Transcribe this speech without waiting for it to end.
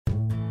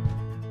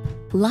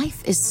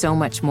Life is so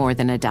much more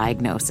than a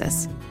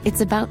diagnosis. It's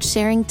about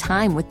sharing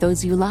time with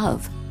those you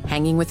love,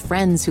 hanging with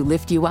friends who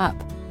lift you up,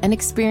 and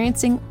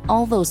experiencing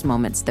all those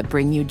moments that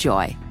bring you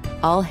joy.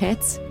 All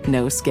hits,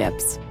 no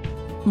skips.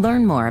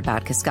 Learn more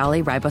about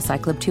Kisqali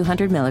Ribociclib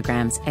 200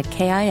 milligrams at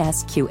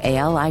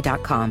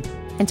KISQALI.com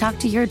and talk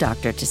to your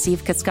doctor to see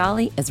if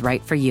Kisqali is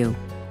right for you.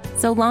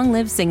 So long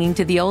live singing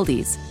to the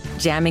oldies,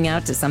 jamming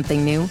out to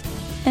something new,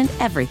 and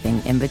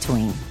everything in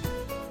between.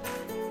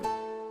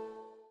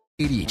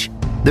 Each.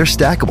 They're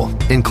stackable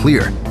and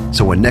clear,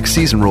 so when next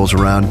season rolls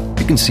around,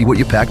 you can see what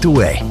you packed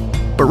away.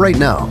 But right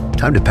now,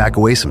 time to pack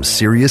away some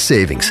serious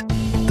savings.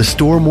 The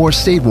Store More,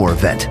 Save More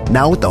event,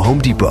 now at the Home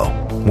Depot.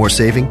 More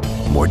saving,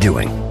 more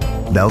doing.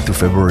 Valid through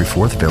February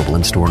 4th, available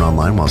in-store and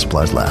online while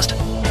supplies last.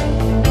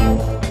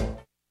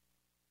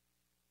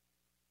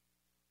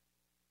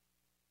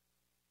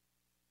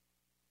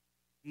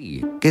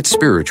 Get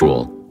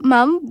spiritual.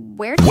 Mom,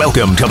 where?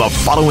 Welcome to the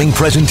following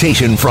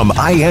presentation from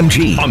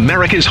IMG,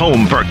 America's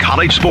home for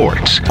college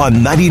sports, on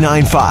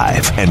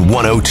 99.5 and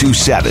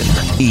 102.7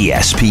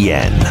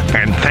 ESPN.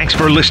 And thanks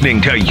for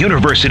listening to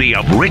University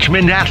of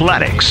Richmond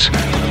Athletics.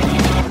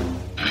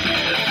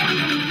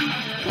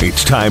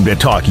 It's time to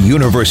talk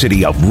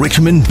University of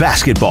Richmond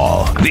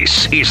basketball.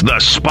 This is the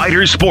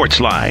Spider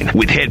Sportsline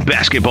with head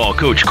basketball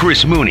coach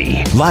Chris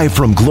Mooney. Live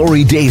from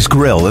Glory Days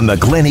Grill in the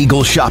Glen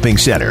Eagle Shopping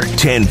Center,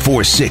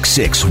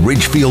 10466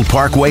 Ridgefield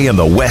Parkway in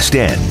the West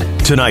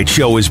End. Tonight's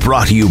show is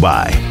brought to you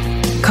by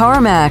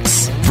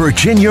CarMax,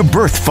 Virginia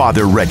Birth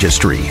Father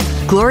Registry,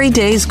 Glory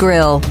Days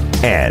Grill,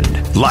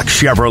 and Luck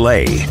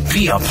Chevrolet.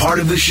 Be a part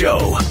of the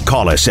show.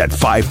 Call us at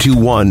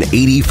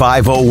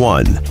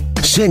 521-8501.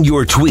 Send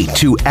your tweet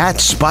to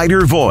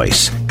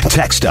 @SpiderVoice.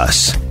 Text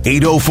us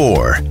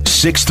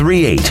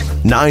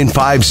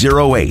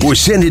 804-638-9508 or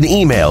send an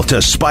email to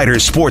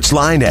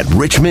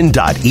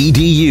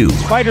spidersportsline@richmond.edu.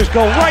 Spiders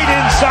go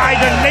right inside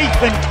to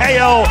Nathan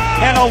KO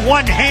and a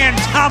one-hand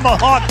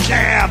tomahawk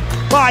jam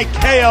by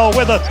KO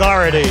with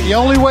authority. The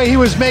only way he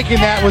was making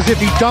that was if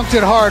he dunked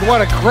it hard.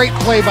 What a great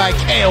play by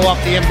KO up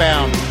the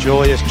inbound.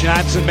 Julius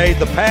Johnson made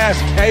the pass.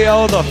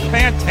 KO the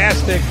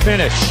fantastic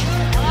finish.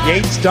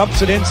 Yates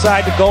dumps it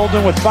inside to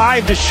Golden with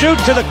 5 to shoot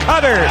to the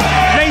cutter.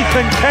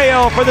 Nathan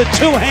KO for the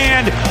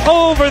two-hand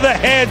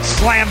over-the-head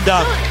slam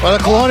dunk. Well,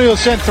 the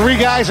Colonials sent 3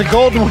 guys to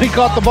Golden when he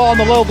caught the ball in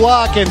the low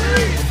block, and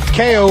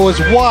KO was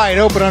wide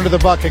open under the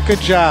bucket.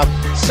 Good job.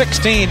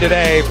 16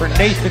 today for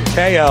Nathan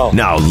KO.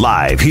 Now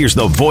live, here's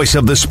the voice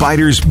of the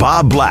Spiders,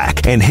 Bob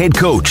Black, and head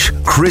coach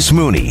Chris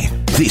Mooney.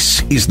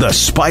 This is the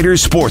Spider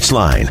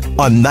Sportsline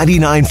on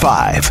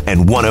 99.5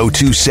 and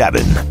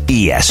 102.7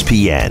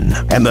 ESPN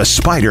and the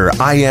Spider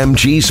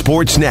IMG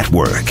Sports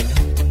Network.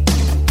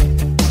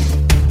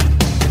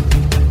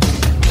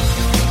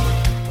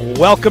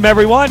 Welcome,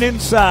 everyone,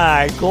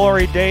 inside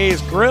Glory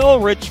Days Grill,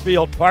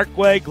 Ridgefield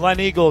Parkway, Glen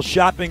Eagle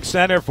Shopping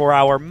Center for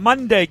our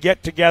Monday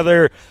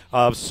get-together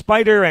of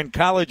Spider and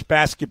college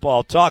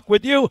basketball talk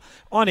with you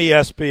on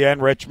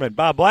ESPN Richmond.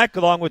 Bob Black,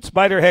 along with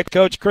Spider head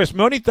coach Chris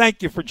Mooney,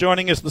 thank you for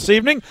joining us this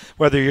evening.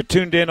 Whether you're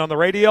tuned in on the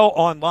radio,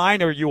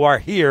 online, or you are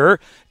here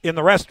in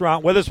the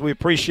restaurant with us, we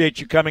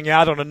appreciate you coming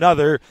out on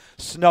another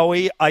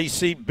snowy,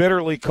 icy,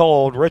 bitterly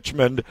cold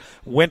Richmond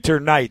winter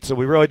night. So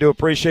we really do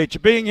appreciate you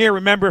being here.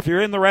 Remember, if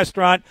you're in the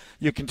restaurant,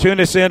 you can tune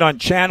us in on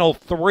Channel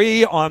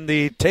 3 on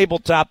the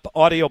tabletop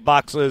audio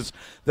boxes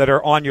that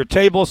are on your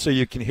table, so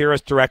you can hear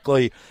us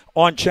directly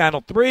on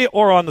Channel 3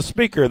 or on the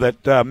speaker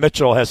that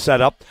Mitchell has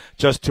set up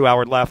just to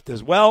our left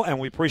as well. And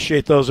we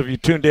appreciate those of you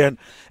tuned in,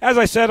 as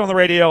I said, on the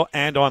radio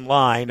and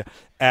online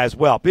as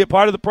well. Be a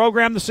part of the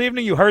program this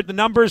evening. You heard the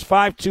numbers,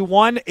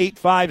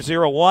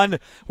 521-8501.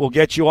 We'll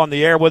get you on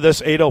the air with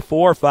us,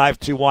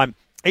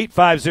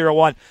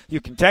 804-521-8501. You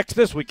can text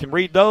us. We can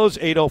read those,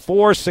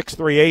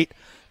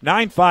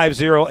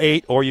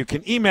 804-638-9508, or you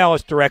can email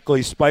us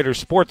directly,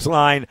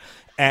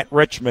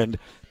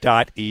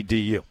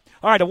 spidersportsline@richmond.edu.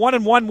 All right, a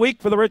 1-1 week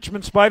for the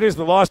Richmond Spiders.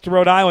 The loss to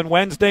Rhode Island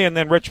Wednesday, and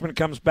then Richmond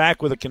comes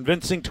back with a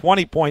convincing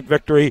 20-point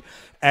victory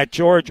at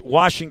George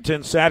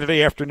Washington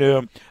Saturday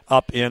afternoon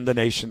up in the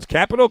nation's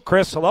capital.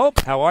 Chris, hello.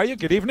 How are you?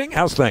 Good evening.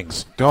 How's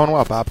things? Doing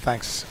well, Bob.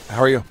 Thanks.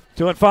 How are you?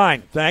 Doing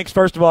fine. Thanks.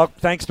 First of all,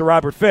 thanks to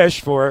Robert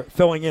Fish for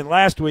filling in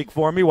last week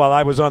for me while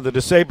I was on the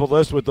disabled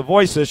list with the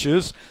voice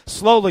issues.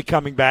 Slowly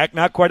coming back,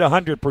 not quite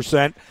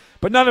 100%.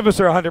 But none of us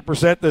are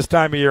 100% this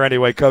time of year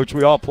anyway, Coach.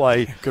 We all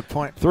play Good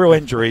point. through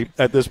injury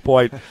at this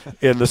point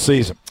in the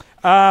season.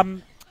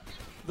 The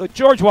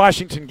George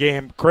Washington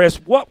game,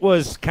 Chris, what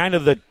was kind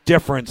of the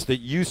difference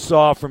that you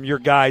saw from your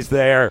guys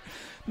there?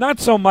 Not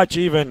so much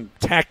even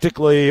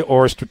tactically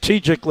or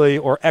strategically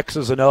or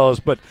X's and O's,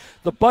 but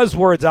the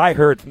buzzwords I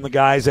heard from the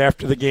guys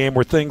after the game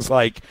were things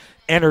like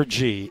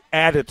energy,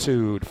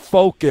 attitude,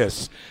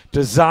 focus,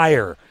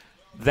 desire,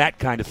 that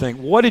kind of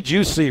thing. What did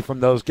you see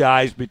from those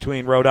guys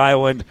between Rhode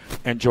Island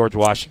and George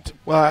Washington?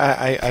 Well,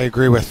 I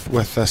agree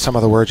with some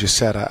of the words you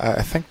said.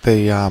 I think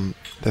the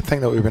thing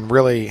that we've been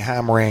really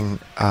hammering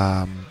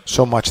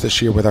so much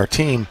this year with our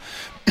team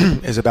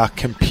is about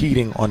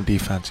competing on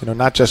defense. You know,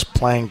 not just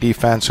playing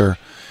defense or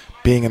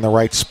being in the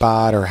right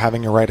spot or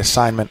having your right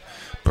assignment,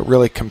 but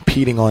really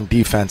competing on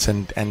defense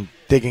and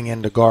digging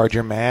in to guard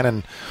your man.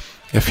 And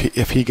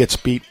if he gets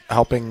beat,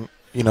 helping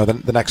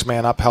the next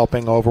man up,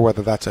 helping over,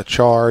 whether that's a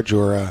charge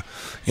or a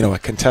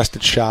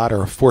contested shot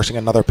or forcing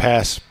another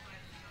pass.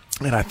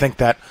 And I think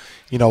that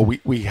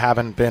we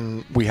haven't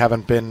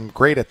been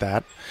great at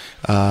that,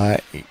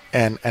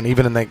 and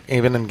even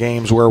in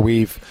games where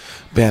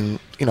we've been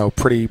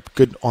pretty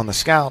good on the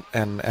scout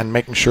and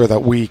making sure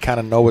that we kind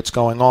of know what's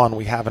going on,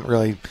 we haven't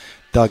really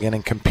dug in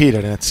and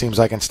competed. And it seems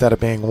like instead of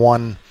being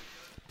one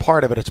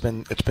part of it,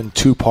 it's been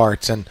two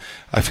parts, and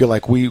I feel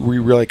like we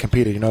really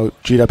competed.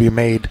 GW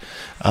made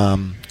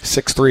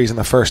 6 threes in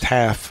the first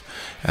half,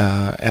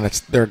 and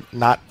they're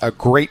not a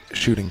great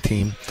shooting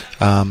team,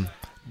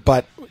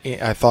 but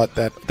I thought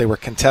that they were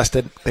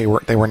contested. They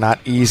were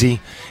not easy,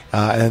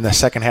 and in the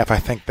second half, I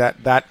think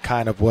that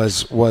kind of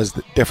was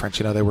the difference.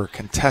 They were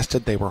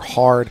contested. They were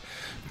hard.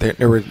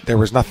 There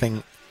was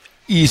nothing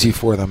easy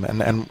for them,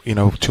 and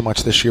too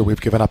much this year we've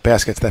given up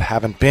baskets that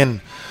haven't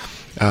been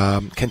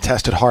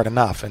contested hard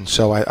enough, and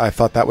so I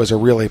thought that was a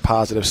really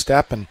positive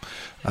step, and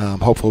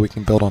hopefully we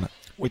can build on it.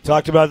 We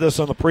talked about this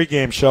on the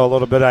pregame show a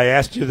little bit. I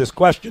asked you this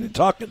question in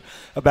talking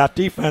about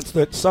defense,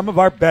 that some of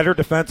our better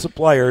defensive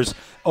players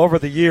over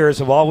the years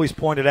have always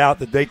pointed out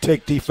that they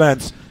take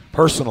defense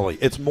personally.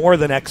 It's more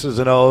than X's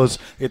and O's.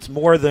 It's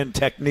more than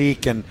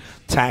technique and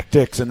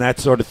tactics and that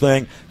sort of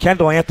thing.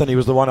 Kendall Anthony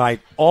was the one I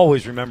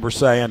always remember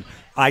saying,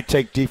 I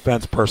take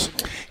defense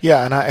personally.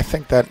 Yeah, and I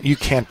think that you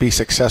can't be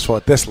successful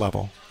at this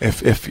level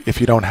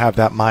if you don't have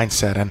that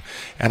mindset.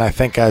 And I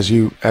think as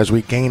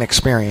we gain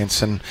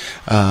experience and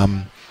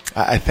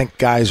I think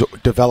guys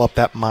develop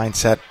that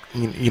mindset.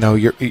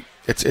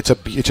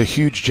 It's a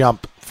huge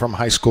jump from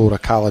high school to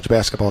college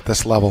basketball at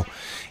this level,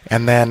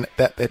 and then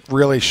that it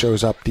really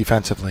shows up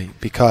defensively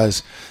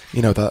because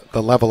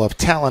the level of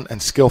talent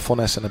and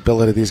skillfulness and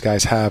ability these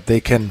guys have,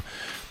 they can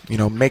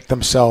make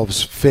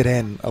themselves fit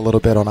in a little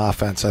bit on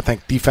offense. I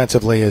think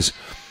defensively is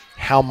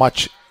how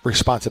much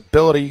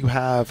responsibility you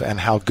have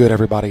and how good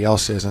everybody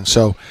else is, and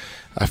so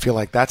I feel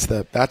like that's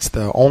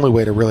the only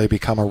way to really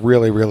become a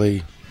really,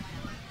 really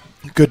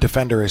good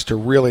defender is to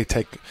really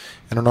take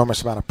an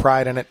enormous amount of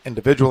pride in it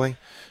individually,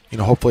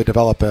 hopefully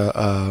develop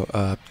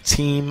a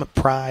team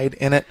pride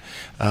in it,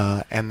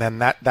 and then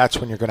that's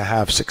when you're going to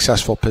have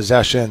successful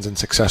possessions and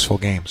successful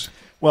games.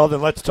 Well,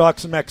 then let's talk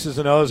some X's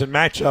and O's and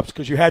matchups,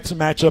 because you had some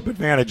matchup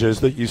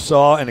advantages that you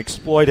saw and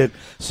exploited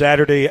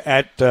Saturday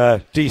at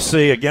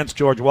D.C. against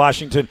George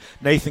Washington.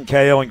 Nathan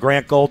Kao and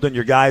Grant Golden,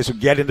 your guys who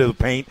get into the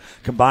paint,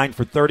 combined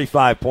for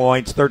 35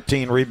 points,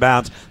 13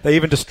 rebounds. They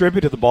even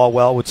distributed the ball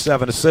well with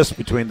 7 assists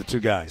between the two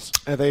guys.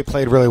 They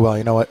played really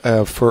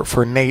well.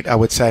 For Nate, I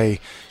would say,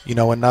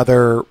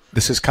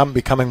 this is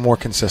becoming more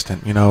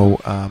consistent.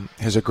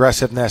 His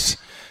aggressiveness.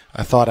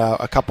 I thought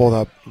a couple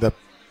of the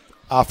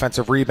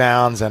offensive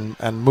rebounds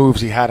and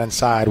moves he had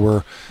inside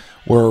were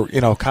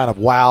kind of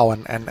wow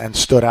and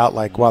stood out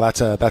like, wow,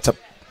 that's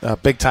a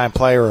big time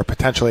player or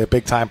potentially a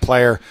big time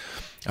player.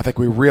 I think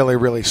we really,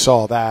 really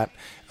saw that.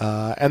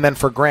 And then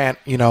for Grant,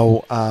 he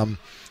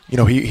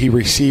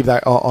received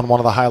that on one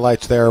of the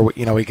highlights there.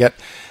 He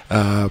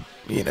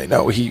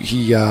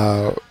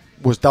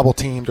was double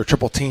teamed or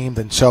triple teamed,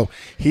 and so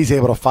he's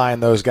able to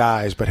find those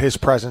guys. But his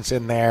presence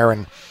in there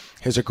and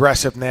his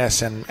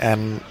aggressiveness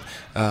and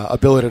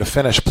ability to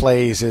finish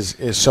plays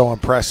is so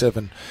impressive.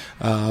 And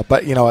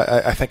but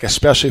I think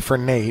especially for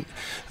Nate,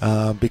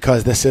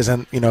 because this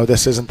isn't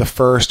the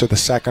first or the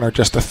second or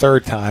just the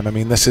third time. I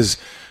mean, this is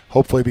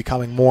hopefully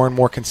becoming more and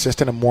more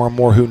consistent and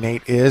more who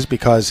Nate is,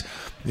 because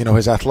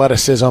his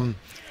athleticism,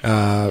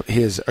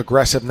 his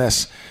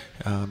aggressiveness,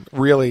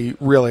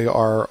 really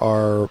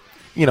are.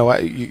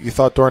 You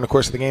thought during the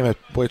course of the game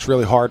it's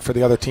really hard for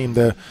the other team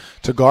to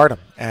guard him,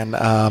 and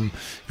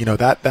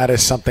that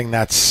is something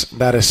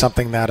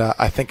that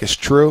I think is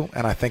true,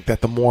 and I think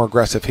that the more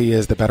aggressive he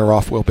is, the better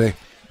off we'll be.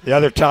 The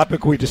other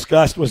topic we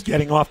discussed was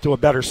getting off to a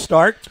better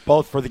start,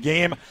 both for the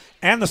game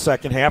and the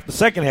second half. The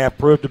second half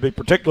proved to be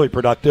particularly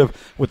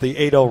productive with the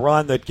 8-0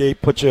 run that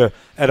put you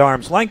at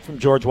arm's length from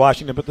George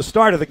Washington. But the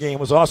start of the game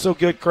was also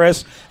good,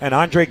 Chris. And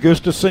Andre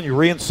Gustafson, you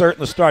reinsert in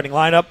the starting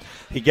lineup.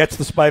 He gets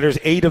the Spiders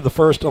 8 of the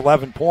first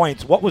 11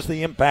 points. What was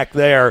the impact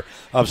there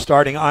of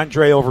starting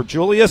Andre over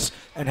Julius?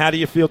 And how do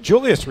you feel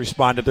Julius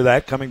responded to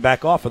that coming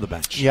back off of the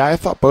bench? Yeah, I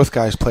thought both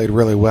guys played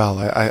really well.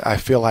 I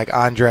feel like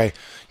Andre,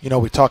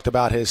 we talked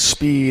about his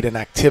speed and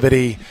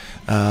activity,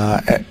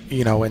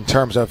 in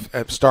terms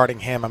of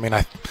starting him. I mean,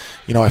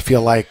 I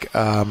feel like,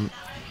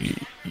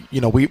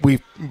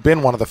 we've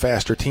been one of the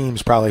faster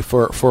teams probably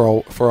for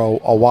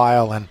a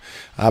while, and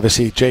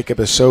obviously Jacob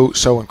is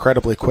so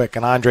incredibly quick,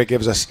 and Andre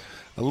gives us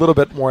a little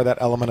bit more of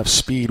that element of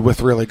speed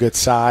with really good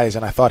size,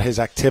 and I thought his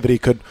activity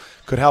could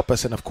help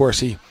us, and of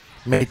course he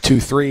made 2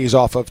 threes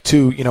off of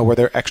 2, where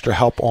they're extra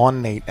help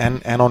on Nate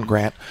and on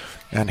Grant.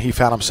 he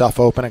found himself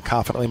open and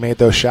confidently made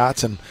those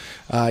shots. And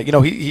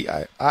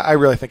I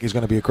really think he's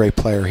going to be a great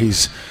player.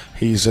 He's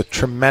a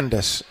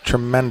tremendous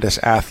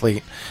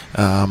athlete.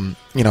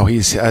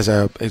 He's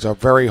a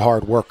very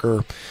hard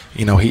worker.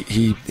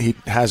 He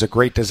has a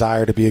great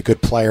desire to be a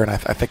good player, and I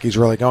think he's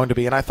really going to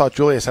be. And I thought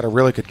Julius had a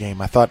really good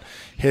game. I thought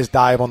his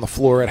dive on the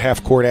floor at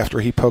half court after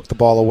he poked the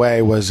ball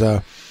away was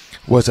a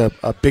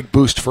big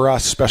boost for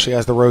us, especially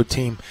as the road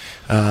team.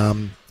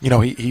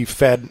 He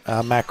fed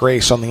Matt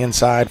Grace on the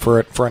inside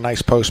for a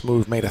nice post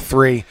move, made a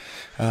three,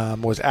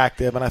 was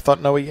active, and I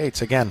thought Noah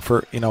Yates again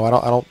I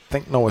don't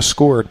think Noah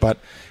scored, but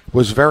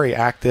was very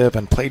active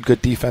and played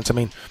good defense. I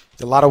mean,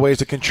 a lot of ways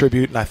to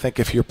contribute, and I think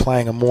if you're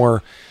playing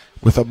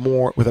with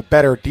a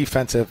better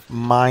defensive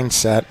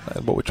mindset,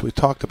 which we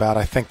talked about,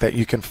 I think that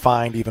you can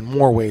find even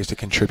more ways to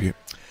contribute.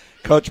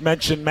 Coach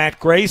mentioned Matt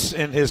Grace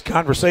in his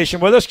conversation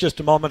with us just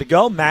a moment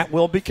ago. Matt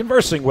will be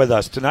conversing with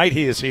us tonight.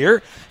 He is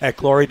here at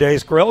Glory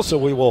Days Grill, so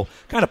we will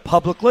kind of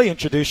publicly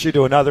introduce you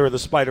to another of the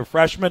Spider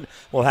freshmen.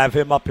 We'll have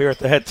him up here at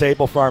the head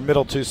table for our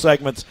middle two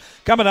segments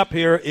coming up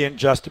here in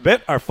just a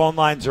bit. Our phone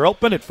lines are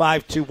open at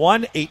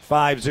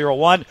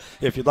 521-8501.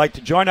 If you'd like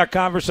to join our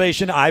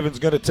conversation, Ivan's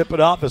going to tip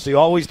it off as he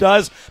always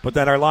does, but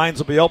then our lines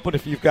will be open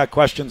if you've got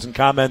questions and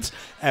comments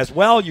as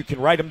well. You can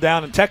write them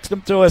down and text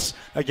them to us.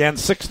 Again,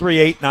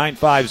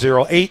 638-9508.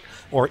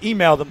 Or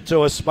email them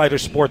to us, Spider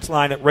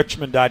Sportsline at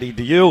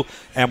richmond.edu,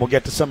 and we'll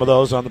get to some of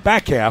those on the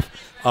back half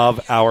of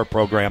our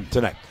program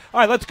tonight. All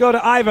right, let's go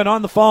to Ivan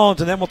on the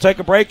phones, and then we'll take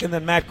a break, and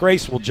then Matt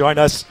Grace will join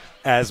us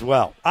as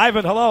well.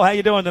 Ivan, hello. How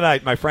you doing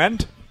tonight, my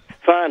friend?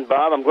 Fine,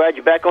 Bob. I'm glad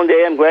you're back on the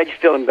air. I'm glad you're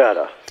feeling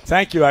better.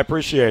 Thank you. I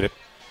appreciate it.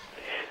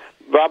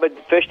 Robert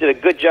Fish did a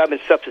good job in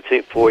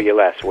substitute for you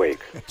last week.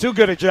 Too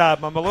good a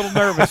job. I'm a little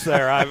nervous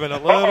there, Ivan, a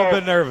little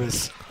bit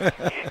nervous.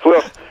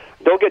 Well,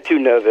 don't get too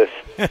nervous.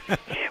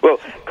 Well,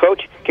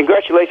 Coach,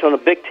 congratulations on the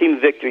big team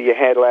victory you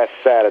had last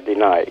Saturday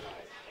night.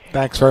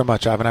 Thanks very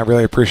much, Ivan. I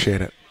really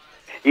appreciate it.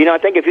 I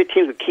think if your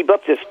team could keep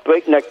up this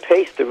breakneck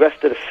pace the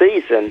rest of the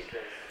season,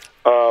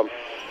 I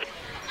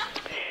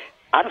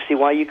don't see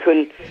why you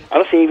couldn't. I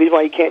don't see any reason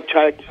why you can't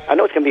try. I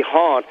know it's going to be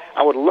hard.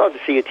 I would love to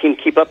see your team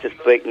keep up this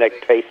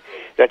breakneck pace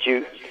that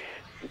you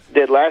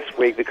did last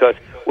week, because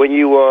when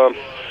you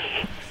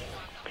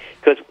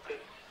because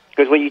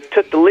when you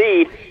took the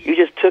lead, you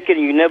just took it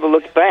and you never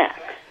looked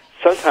back.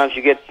 Sometimes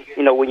you get,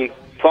 when you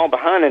fall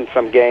behind in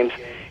some games,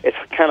 it's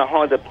kind of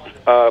hard to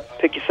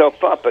pick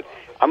yourself up. But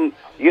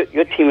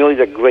your team really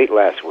did great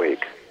last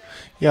week.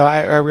 Yeah,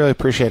 I really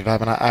appreciate it,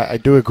 Ivan. I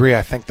do agree.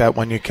 I think that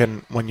when you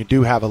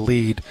do have a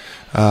lead,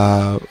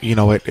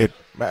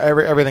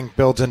 everything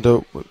builds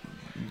into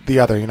the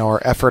other.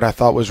 Our effort, I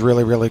thought, was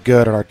really, really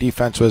good, and our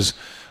defense was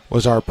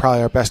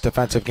probably our best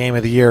defensive game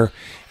of the year.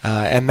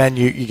 And then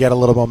you get a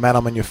little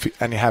momentum and you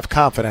have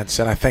confidence,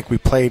 and I think we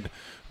played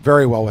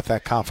very well with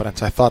that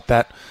confidence. I thought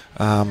that,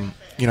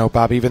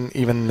 Bob, even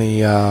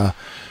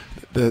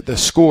the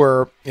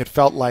score, it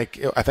felt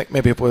like, I think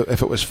maybe if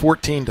it was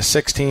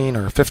 14-16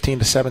 or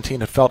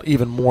 15-17, it felt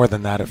even more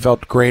than that. It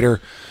felt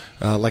greater,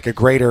 like a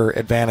greater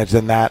advantage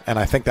than that, and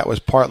I think that was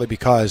partly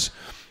because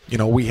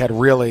we had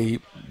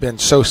really been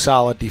so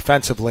solid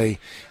defensively,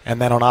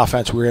 and then on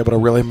offense we were able to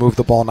really move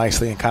the ball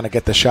nicely and kind of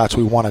get the shots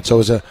we wanted.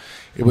 So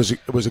it was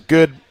a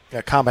good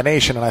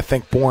combination, and I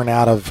think born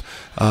out of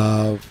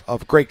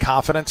great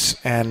confidence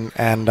and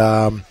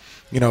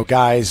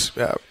guys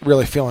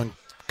really feeling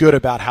good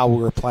about how we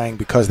were playing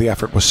because the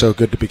effort was so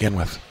good to begin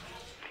with.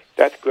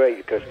 That's great,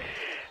 because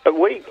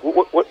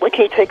what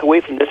can you take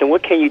away from this, and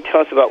what can you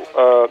tell us about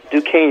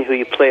Duquesne, who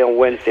you play on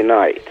Wednesday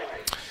night?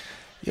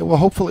 Yeah, well,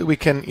 hopefully we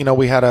can.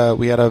 We had a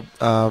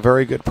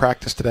very good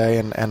practice today,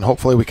 and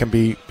hopefully we can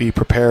be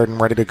prepared and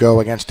ready to go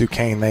against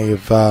Duquesne.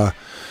 They've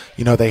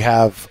they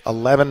have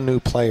 11 new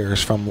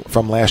players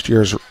from last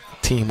year's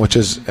team, which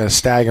is a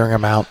staggering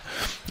amount.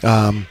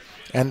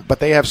 But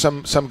they have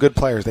some good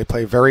players. They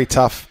play very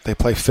tough. They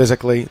play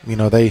physically.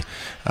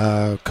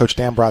 Coach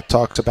Dambrot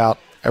talks about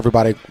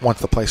everybody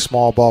wants to play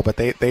small ball, but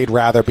they'd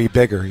rather be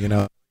bigger.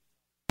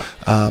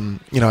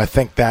 I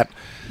think that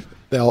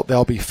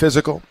they'll be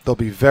physical. They'll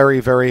be very,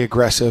 very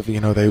aggressive.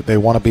 They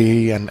want to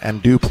be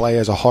and do play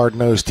as a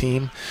hard-nosed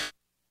team,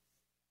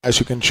 guys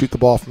who can shoot the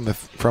ball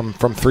from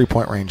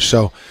 3-point range.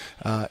 So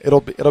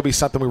it'll be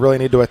something we really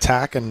need to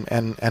attack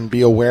and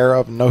be aware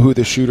of, know who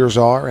the shooters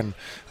are, and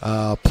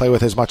play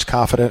with as much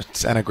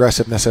confidence and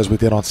aggressiveness as we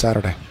did on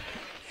Saturday.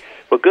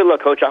 Well, good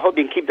luck, Coach. I hope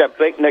you can keep that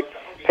breakneck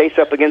pace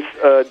up against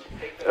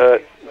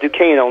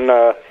Duquesne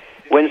on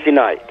Wednesday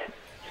night.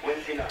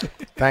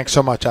 Thanks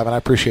so much, Ivan. I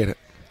appreciate it.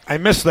 I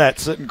missed that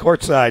sitting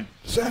courtside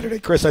Saturday,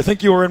 Chris. I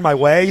think you were in my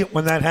way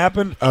when that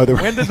happened.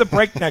 When did the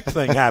breakneck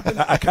thing happen?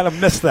 I kind of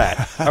missed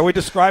that. Are we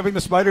describing the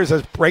Spiders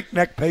as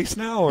breakneck pace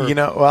now? Or?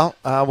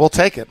 We'll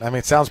take it. I mean,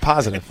 it sounds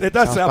positive. It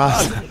does sound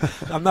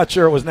positive. I'm not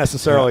sure it was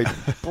necessarily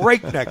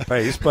breakneck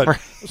pace, but it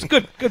was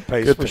good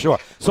pace for sure.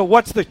 So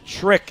what's the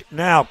trick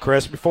now,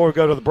 Chris, before we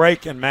go to the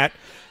break? And Matt,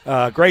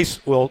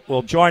 Grace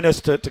will join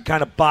us to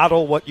kind of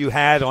bottle what you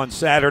had on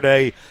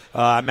Saturday.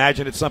 I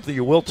imagine it's something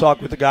you will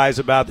talk with the guys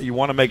about, that you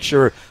want to make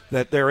sure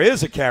that there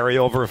is a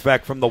carryover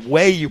effect from the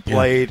way you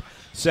played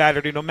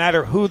Saturday, no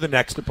matter who the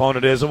next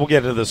opponent is, and we'll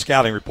get into the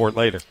scouting report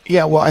later.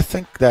 Yeah, well, I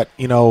think that,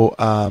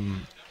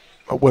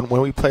 when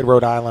we played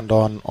Rhode Island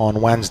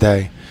on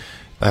Wednesday,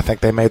 I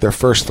think they made their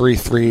first 3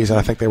 threes, and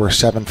I think they were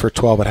 7 for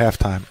 12 at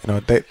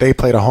halftime. They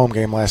played a home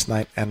game last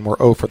night and were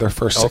 0 for their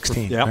first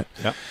 16. Right?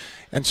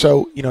 And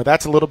so,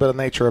 that's a little bit of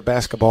the nature of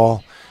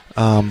basketball.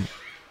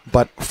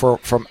 But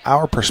from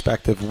our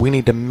perspective, we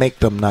need to make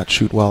them not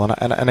shoot well.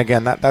 And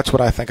again, that's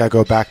what I think I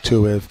go back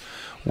to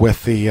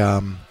with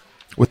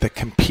the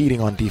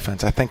competing on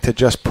defense. I think to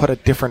just put a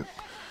different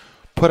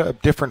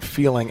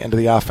feeling into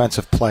the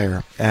offensive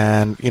player.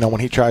 And, when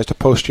he tries to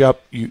post you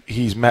up,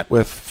 he's met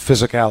with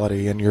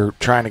physicality, and you're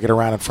trying to get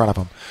around in front of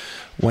him.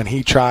 When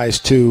he tries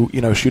to,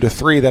 shoot a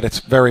three, that it's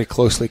very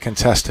closely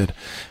contested.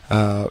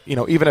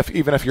 Even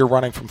if you're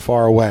running from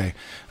far away.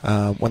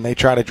 When they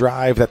try to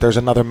drive, that there's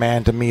another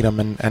man to meet him,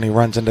 and he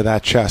runs into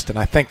that chest. And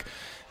I think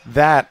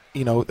that,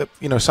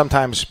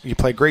 sometimes you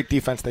play great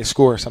defense, they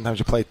score. Sometimes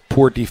you play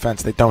poor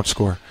defense, they don't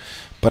score.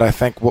 But I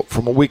think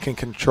from what we can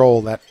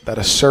control, that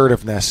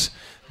assertiveness,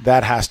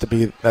 that has to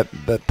be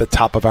the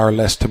top of our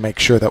list, to make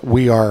sure that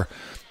we are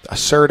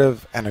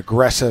assertive and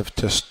aggressive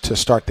to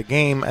start the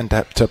game and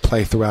to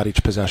play throughout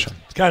each possession.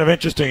 It's kind of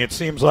interesting. It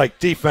seems like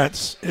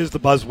defense is the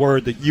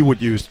buzzword that you would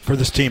use for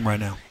this team right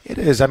now. It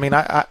is. I mean,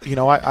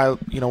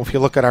 if you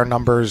look at our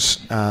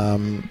numbers,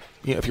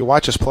 if you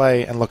watch us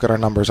play and look at our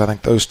numbers, I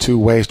think those two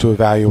ways to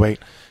evaluate.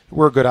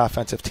 We're a good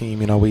offensive team.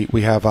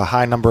 We have a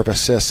high number of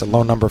assists, a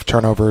low number of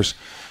turnovers.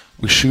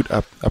 We shoot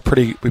a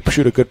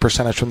good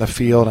percentage from the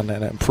field and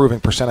an improving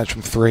percentage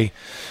from three.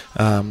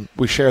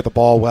 We share the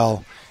ball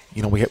well.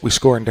 We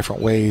score in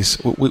different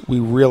ways. We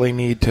really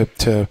need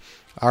to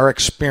our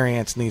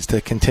experience needs to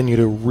continue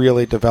to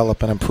really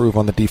develop and improve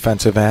on the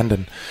defensive end.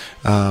 And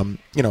I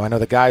know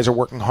the guys are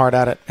working hard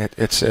at it.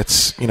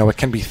 It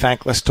can be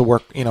thankless to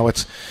work.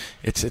 It's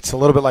a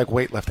little bit like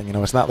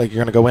weightlifting. It's not like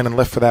you're going to go in and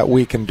lift for that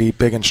week and be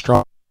big and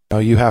strong.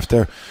 You have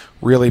to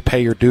really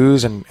pay your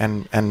dues and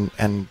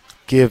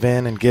give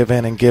in and give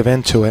in and give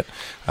into it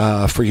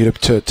for you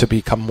to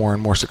become more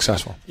and more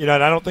successful. And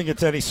I don't think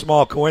it's any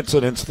small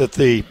coincidence that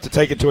to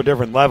take it to a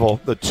different level,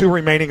 the two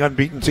remaining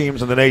unbeaten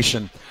teams in the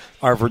nation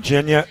are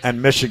Virginia and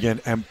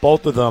Michigan, and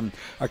both of them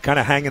are kind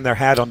of hanging their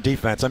hat on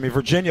defense. I mean,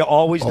 Virginia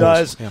always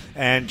does,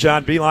 and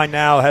John Beilein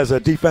now has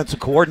a defensive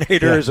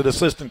coordinator as an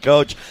assistant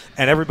coach,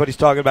 and everybody's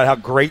talking about how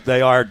great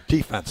they are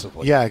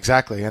defensively. Yeah,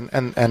 exactly, and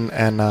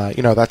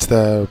that's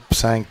the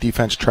saying,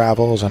 defense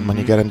travels, and when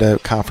you get into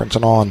conference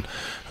and on,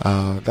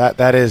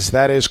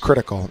 that is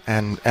critical,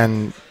 and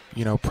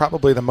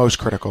probably the most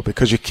critical,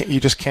 because you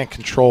just can't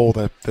control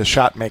the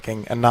shot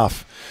making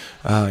enough.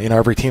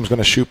 Every team's going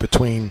to shoot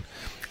between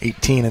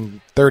 18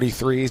 and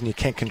 33s, and you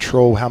can't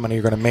control how many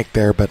you're going to make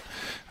there. But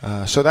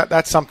so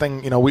that's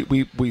something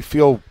we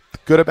feel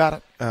good about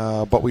it,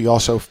 but we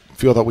also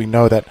feel that we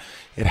know that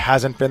it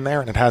hasn't been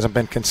there and it hasn't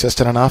been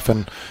consistent enough.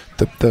 And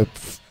the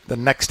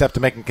next step to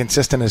making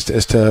consistent is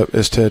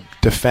to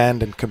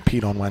defend and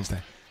compete on Wednesday.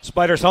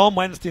 Spiders home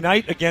Wednesday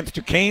night against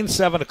Duquesne,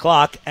 7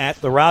 o'clock at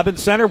the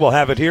Robins Center. We'll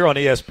have it here on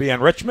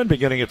ESPN Richmond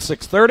beginning at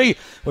 6:30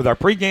 with our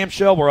pregame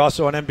show. We're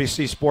also on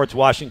NBC Sports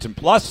Washington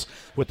Plus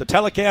with the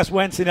telecast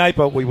Wednesday night,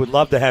 but we would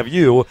love to have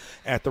you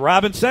at the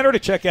Robins Center to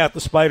check out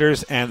the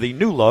Spiders and the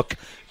new look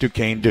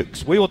Duquesne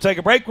Dukes. We will take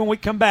a break. When we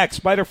come back,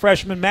 Spider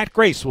freshman Matt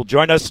Grace will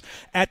join us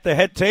at the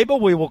head table.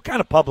 We will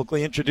kind of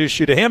publicly introduce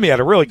you to him. He had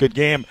a really good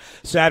game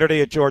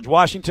Saturday at George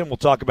Washington. We'll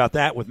talk about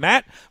that with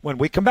Matt when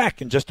we come back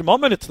in just a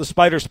moment. It's the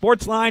Spider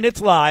Sportsline.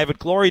 It's live at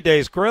Glory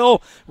Days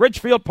Grill,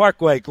 Ridgefield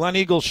Parkway, Glen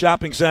Eagles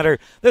Shopping Center.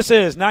 This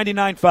is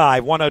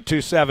 99.5,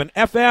 102.7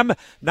 FM,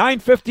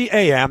 950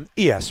 AM,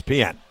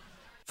 ESPN.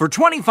 For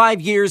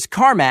 25 years,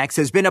 CarMax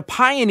has been a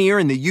pioneer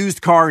in the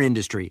used car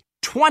industry.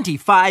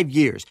 25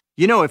 years.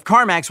 If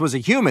CarMax was a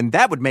human,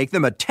 that would make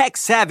them a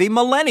tech-savvy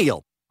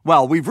millennial.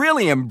 Well, we've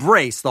really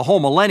embraced the whole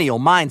millennial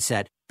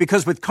mindset,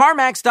 because with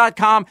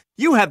CarMax.com,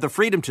 you have the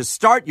freedom to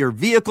start your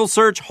vehicle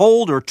search,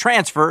 hold, or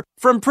transfer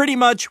from pretty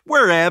much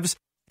wherevs.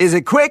 Is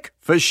it quick?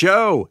 For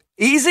show.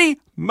 Easy?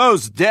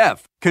 Most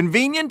def.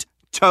 Convenient?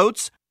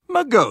 Totes.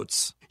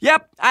 Magoats.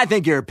 Yep, I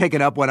think you're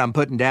picking up what I'm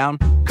putting down.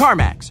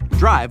 CarMax.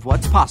 Drive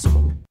what's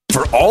possible.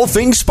 For all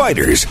things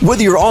Spiders,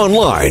 whether you're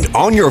online,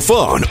 on your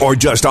phone, or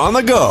just on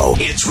the go,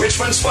 it's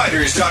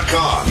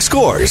RichmondSpiders.com.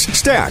 Scores,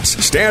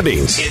 stats,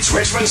 standings. It's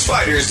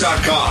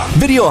RichmondSpiders.com.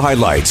 Video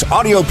highlights,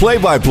 audio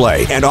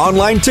play-by-play, and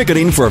online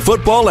ticketing for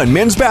football and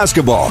men's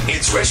basketball.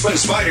 It's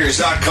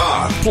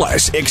RichmondSpiders.com.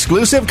 Plus,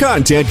 exclusive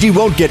content you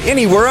won't get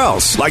anywhere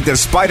else, like the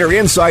Spider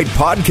Insight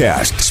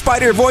podcast,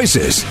 Spider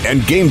Voices,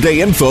 and game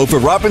day info for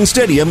Robins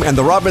Stadium and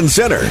the Robins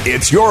Center.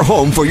 It's your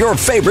home for your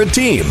favorite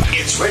team.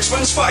 It's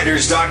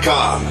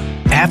RichmondSpiders.com.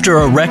 After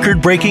a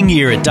record-breaking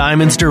year at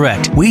Diamonds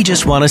Direct, we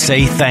just want to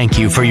say thank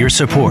you for your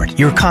support,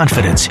 your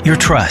confidence, your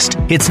trust.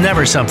 It's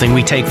never something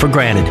we take for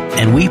granted,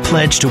 and we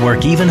pledge to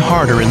work even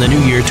harder in the new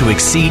year to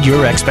exceed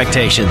your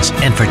expectations.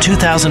 And for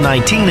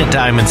 2019 at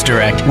Diamonds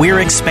Direct, we're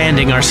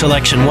expanding our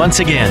selection once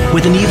again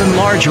with an even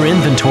larger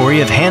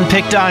inventory of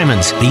hand-picked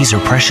diamonds. These are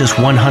precious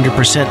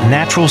 100%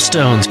 natural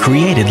stones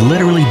created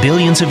literally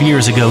billions of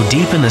years ago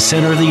deep in the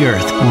center of the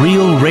earth.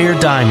 Real, rare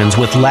diamonds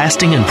with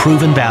lasting and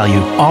proven value,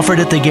 offered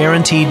at the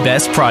guaranteed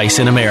best price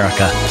in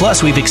America.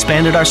 Plus, we've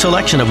expanded our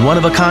selection of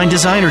one-of-a-kind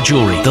designer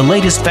jewelry, the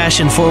latest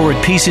fashion-forward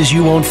pieces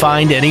you won't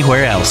find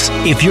anywhere else.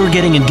 If you're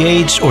getting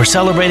engaged or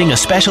celebrating a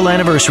special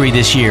anniversary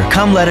this year,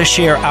 come let us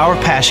share our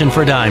passion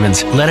for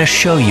diamonds. Let us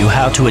show you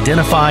how to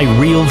identify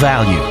real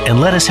value,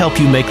 and let us help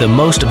you make the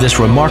most of this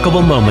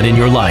remarkable moment in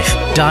your life.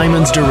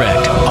 Diamonds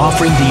Direct,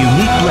 offering the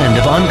unique blend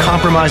of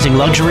uncompromising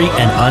luxury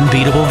and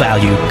unbeatable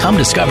value. Come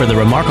discover the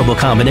remarkable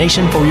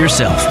combination for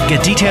yourself.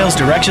 Get details,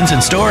 directions,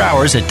 and store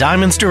hours at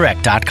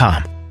diamondsdirect.com.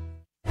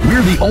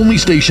 We're the only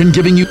station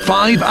giving you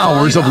 5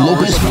 hours of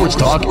local sports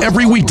talk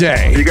every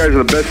weekday. You guys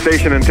are the best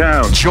station in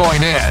town.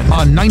 Join in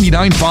on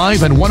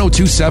 99.5 and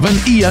 102.7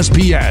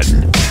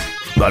 ESPN.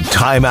 The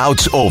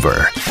timeout's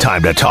over.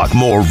 Time to talk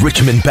more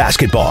Richmond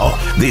basketball.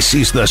 This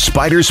is the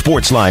Spider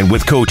Sportsline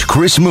with Coach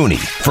Chris Mooney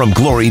from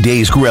Glory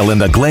Days Grill in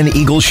the Glen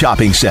Eagle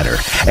Shopping Center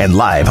and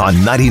live on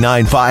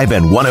 99.5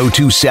 and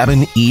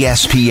 102.7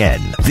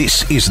 ESPN.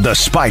 This is the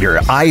Spider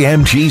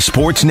IMG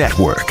Sports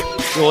Network.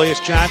 Julius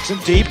Johnson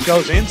deep,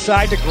 goes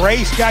inside to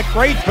Grace, got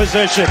great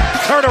position.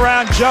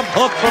 Turnaround jump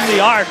hook from the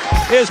arc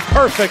is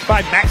perfect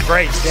by Matt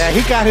Grace. Yeah,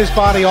 he got his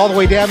body all the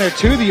way down there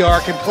to the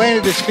arc and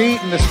planted his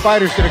feet, and the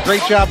Spiders did a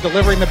great job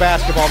delivering the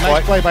basketball.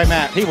 Nice play by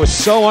Matt. He was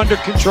so under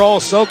control,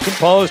 so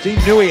composed. He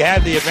knew he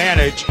had the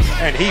advantage,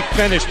 and he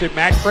finished it.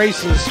 Matt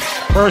Grace's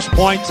first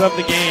points of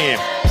the game.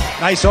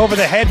 Nice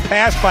over-the-head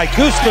pass by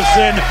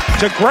Gustafson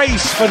to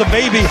Grace for the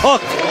baby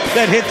hook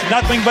that hits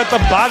nothing but the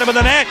bottom of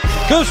the net.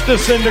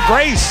 Gustafson to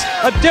Grace,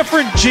 a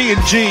different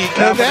G&G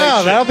combination.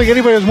 I don't think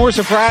anybody was more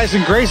surprised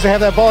than Grace to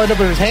have that ball end up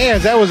in his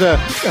hands. That was a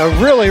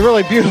really,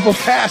 really beautiful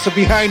pass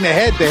behind the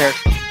head there.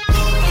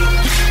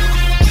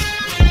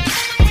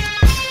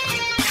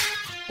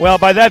 Well,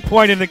 by that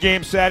point in the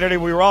game Saturday,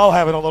 we were all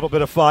having a little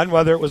bit of fun,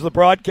 whether it was the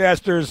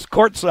broadcasters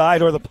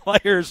courtside or the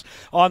players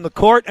on the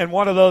court, and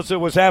one of those that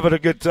was having a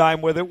good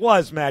time with it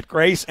was Matt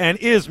Grace, and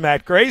is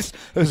Matt Grace,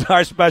 who's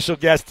our special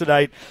guest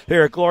tonight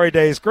here at Glory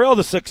Days Grill,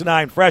 the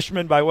 6'9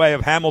 freshman by way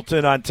of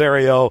Hamilton,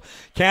 Ontario,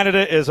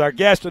 Canada, is our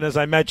guest, and as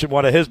I mentioned,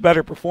 one of his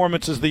better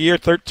performances of the year,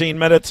 13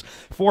 minutes,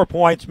 4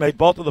 points, made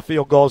both of the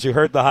field goals. You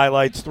heard the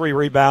highlights, 3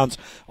 rebounds,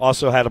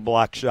 also had a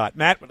block shot.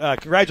 Matt,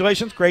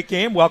 congratulations, great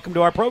game. Welcome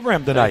to our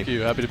program tonight. Thank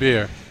you. Happy to be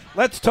here.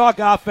 Let's talk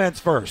offense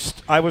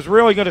first. I was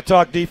really going to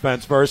talk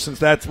defense first since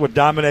that's what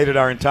dominated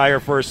our entire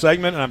first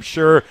segment, and I'm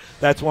sure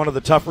that's one of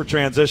the tougher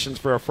transitions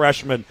for a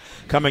freshman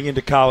coming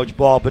into college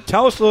ball. But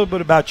tell us a little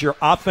bit about your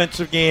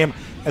offensive game.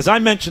 As I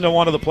mentioned in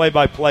one of the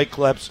play-by-play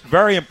clips,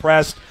 very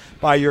impressed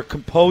by your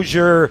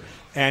composure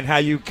and how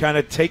you kind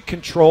of take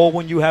control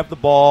when you have the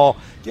ball.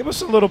 Give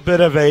us a little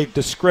bit of a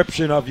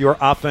description of your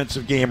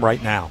offensive game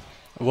right now.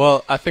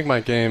 Well, I think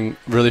my game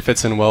really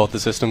fits in well with the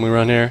system we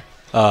run here.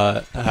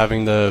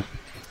 Having the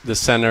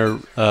center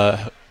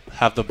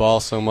have the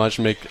ball so much,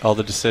 make a lot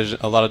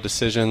of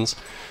decisions,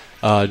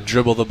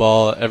 dribble the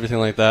ball, everything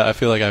like that. I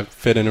feel like I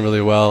fit in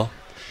really well,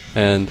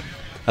 and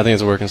I think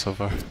it's working so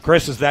far.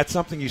 Chris, is that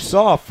something you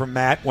saw from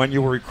Matt when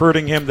you were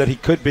recruiting him, that he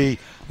could be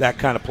that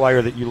kind of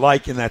player that you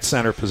like in that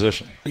center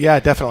position? Yeah,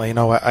 definitely.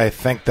 I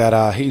think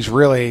that he's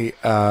really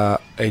a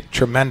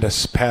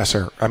tremendous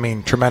passer.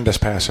 Tremendous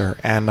passer.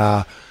 And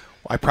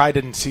I probably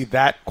didn't see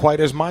that quite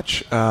as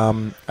much.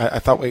 I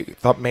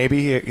thought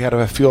maybe he had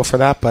a feel for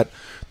that, but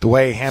the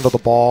way he handled the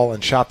ball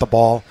and shot the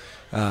ball,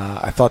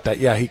 I thought that,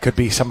 he could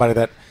be somebody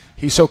that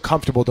he's so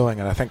comfortable doing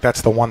it. I think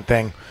that's the one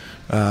thing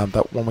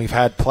that when we've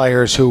had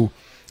players who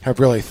have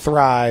really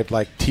thrived,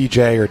 like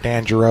TJ or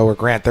Dan Giroux or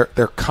Grant,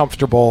 they're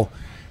comfortable.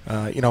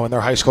 In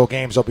their high school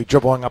games, they'll be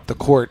dribbling up the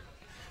court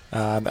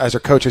as their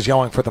coach is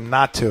yelling for them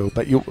not to.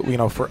 But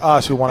for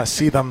us, we want to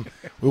see them.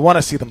 We want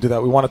to see them do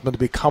that. We want them to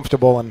be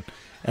comfortable and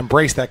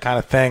embrace that kind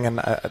of thing. And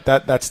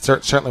that's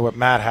certainly what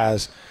Matt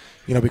has.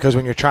 Because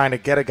when you're trying to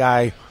get a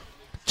guy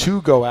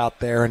to go out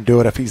there and do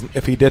it,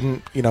 if he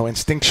didn't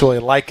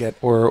instinctually like it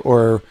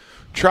or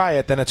try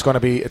it, then it's going to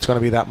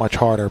be that much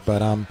harder.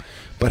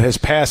 But his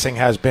passing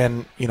has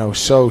been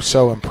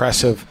so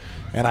impressive,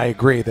 and I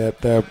agree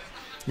that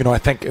I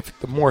think if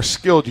the more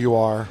skilled you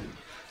are,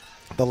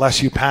 the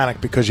less you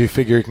panic because you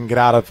figure you can get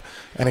out of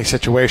any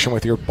situation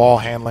with your ball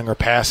handling or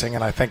passing,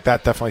 and I think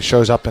that definitely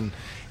shows up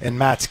in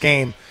Matt's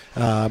game.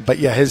 But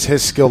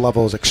his skill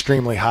level is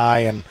extremely high,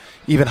 and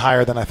even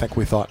higher than I think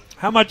we thought.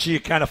 How much are you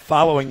kind of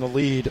following the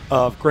lead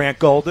of Grant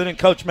Golden? And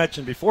Coach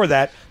mentioned before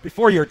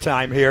your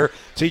time here,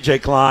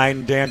 TJ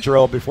Klein, Dan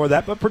Giroux before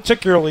that, but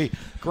particularly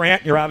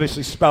Grant, you're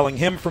obviously spelling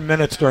him for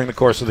minutes during the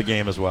course of the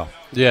game as well.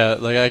 Yeah,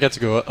 I get to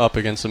go up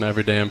against him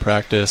every day in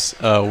practice,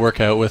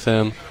 work out with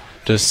him,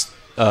 just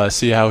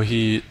see how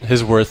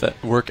his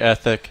work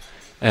ethic,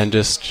 and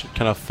just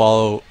kind of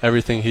follow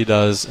everything he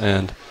does.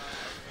 And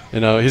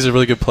he's a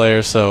really good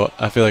player, so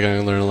I feel like I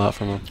can learn a lot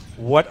from him.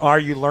 What are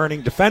you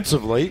learning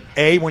defensively?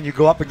 When you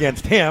go up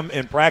against him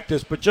in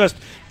practice, but just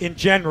in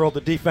general,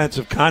 the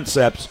defensive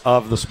concepts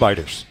of the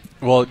Spiders.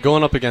 Well,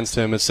 going up against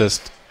him, it's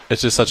just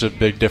such a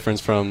big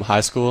difference from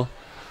high school.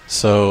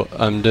 So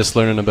I'm just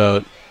learning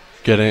about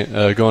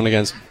going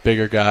against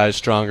bigger guys,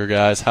 stronger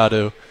guys, how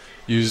to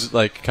use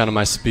like kind of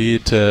my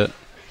speed to.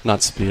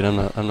 Not speed. I'm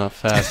not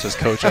fast, as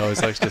Coach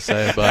always likes to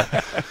say.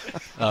 But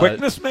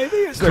quickness, maybe.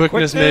 Is there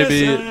quickness?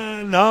 Maybe.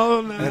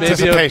 No.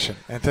 Anticipation.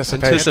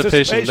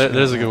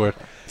 There's a good word.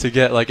 To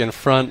get like in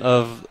front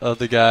of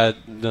the guy,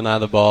 deny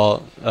the ball,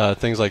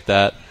 things like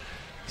that.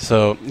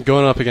 So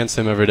going up against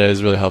him every day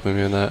is really helping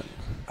me in that.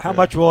 How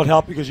much will it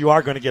help? Because you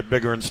are going to get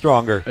bigger and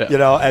stronger,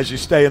 yeah. As you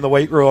stay in the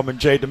weight room and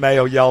Jay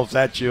DeMayo yells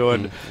at you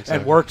and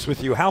works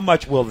with you. How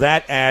much will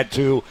that add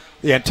to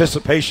the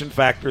anticipation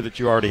factor that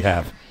you already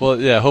have?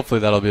 Well, yeah, hopefully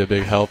that'll be a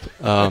big help.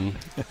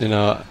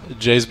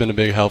 Jay's been a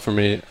big help for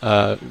me.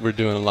 We're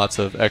doing lots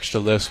of extra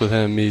lifts with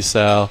him, me,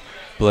 Sal,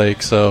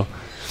 Blake. So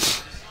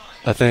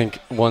I think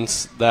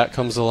once that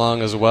comes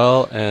along as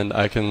well and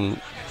I can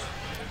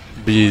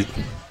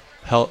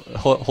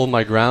hold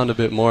my ground a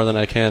bit more than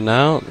I can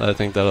now, I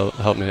think that'll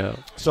help me out.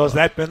 So has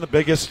that been the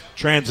biggest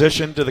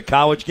transition to the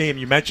college game?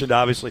 You mentioned,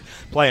 obviously,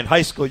 playing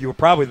high school, you were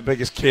probably the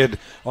biggest kid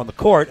on the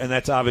court, and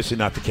that's obviously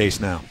not the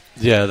case now.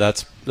 Yeah,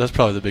 that's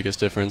probably the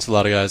biggest difference. A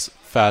lot of guys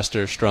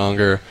faster,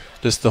 stronger,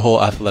 just the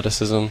whole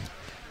athleticism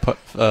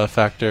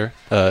factor.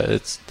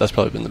 That's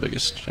probably been the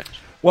biggest change.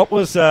 What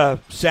was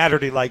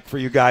Saturday like for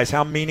you guys?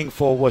 How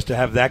meaningful was to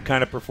have that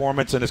kind of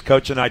performance? And as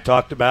Coach and I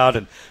talked about,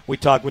 and we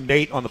talked with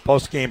Nate on the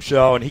post-game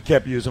show, and he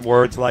kept using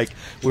words like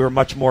we were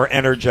much more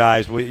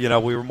energized. We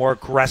were more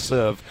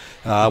aggressive.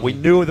 We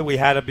knew that we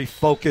had to be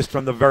focused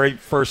from the very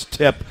first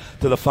tip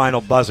to the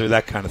final buzzer,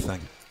 that kind of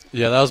thing.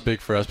 Yeah, that was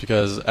big for us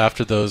because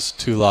after those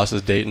two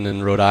losses, Dayton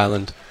and Rhode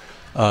Island,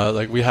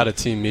 we had a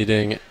team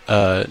meeting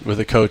with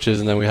the coaches,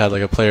 and then we had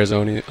like a players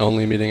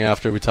only meeting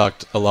after. We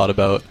talked a lot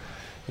about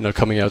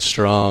coming out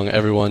strong,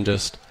 everyone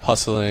just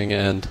hustling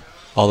and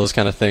all those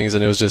kind of things,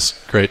 and it was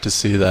just great to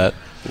see that.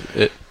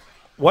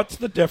 What's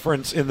the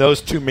difference in those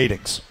two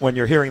meetings when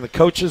you're hearing the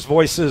coaches'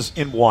 voices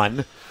in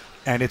one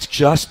and it's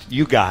just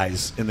you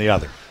guys in the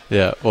other?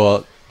 Yeah,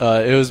 well,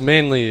 it was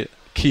mainly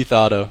Keith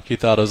Otto.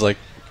 Keith Otto's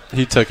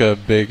he took a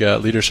big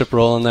leadership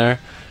role in there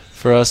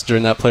for us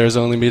during that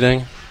players-only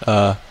meeting.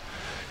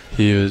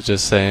 He was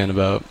just saying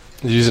about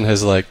using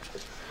his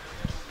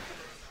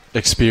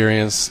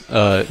experience.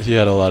 He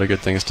had a lot of good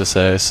things to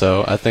say,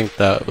 so I think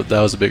that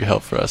was a big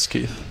help for us,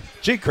 Keith.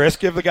 Gee, Chris,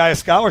 give the guy a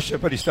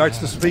scholarship, but he starts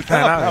to speak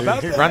up. How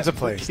about he that? runs a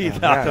place.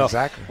 Yeah,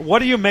 exactly. What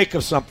do you make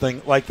of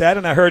something like that?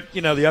 And I heard,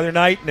 the other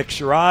night, Nick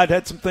Sherrod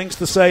had some things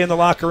to say in the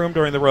locker room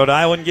during the Rhode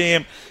Island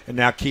game, and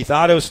now Keith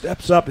Otto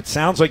steps up. It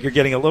sounds like you're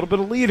getting a little bit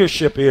of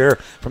leadership here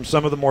from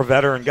some of the more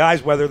veteran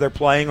guys, whether they're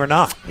playing or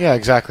not. Yeah,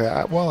 exactly.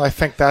 I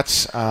think that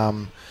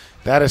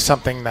is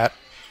something that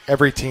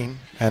every team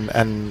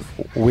and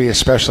we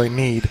especially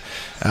need,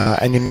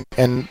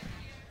 and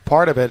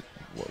part of it,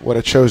 what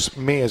it shows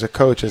me as a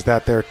coach is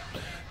that they're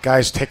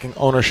guys taking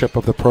ownership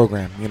of the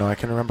program. I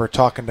can remember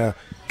talking to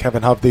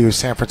Kevin Hovde, whose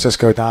San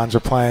Francisco Dons are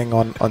playing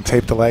on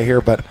tape delay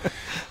here,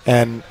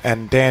 and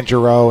Dan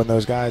Giroux and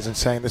those guys, and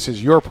saying this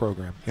is your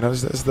program.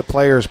 This is the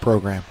players'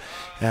 program,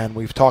 and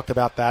we've talked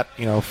about that.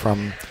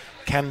 From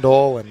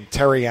Kendall and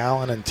Terry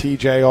Allen and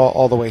TJ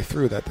all the way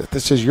through that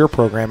this is your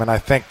program, and I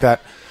think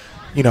that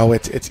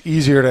it's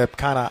easier to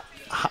kind of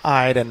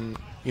hide and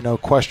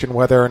question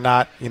whether or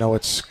not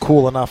it's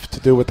cool enough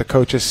to do what the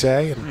coaches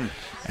say,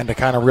 and to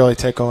kind of really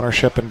take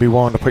ownership and be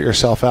willing to put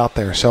yourself out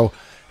there. So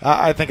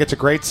I think it's a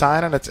great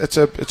sign, and it's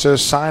a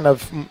sign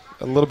of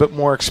a little bit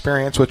more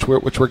experience, which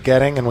we're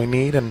getting and we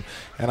need,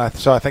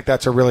 so I think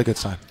that's a really good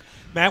sign.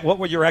 Matt, what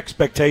were your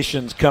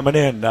expectations coming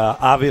in?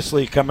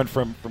 Obviously coming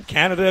from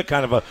Canada,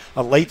 kind of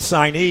a late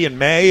signee in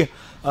May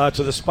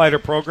to the Spider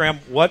program.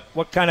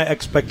 What kind of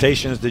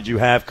expectations did you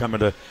have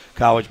coming to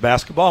college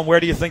basketball, and where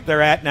do you think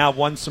they're at now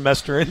one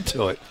semester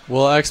into it?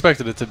 Well, I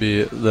expected it to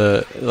be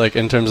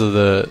in terms of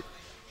the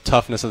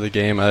toughness of the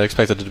game, I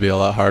expected it to be a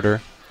lot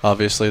harder,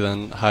 obviously,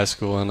 than high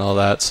school and all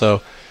that.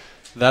 So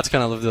that's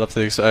kind of lived up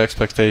to the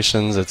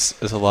expectations.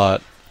 It's a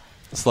lot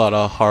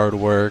of hard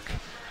work,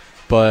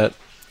 but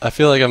I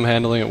feel like I'm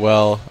handling it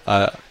well.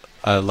 I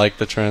like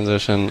the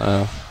transition.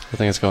 I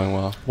think it's going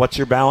well. What's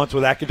your balance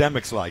with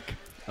academics like?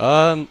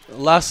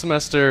 Last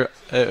semester,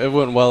 it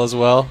went well as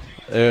well.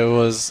 It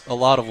was a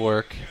lot of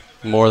work,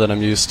 more than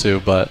I'm used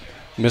to, but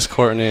Miss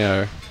Courtney,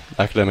 our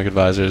academic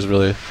advisor,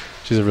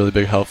 she's a really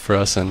big help for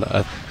us, and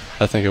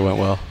I think it went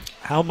well.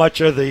 How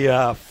much are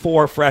the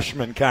four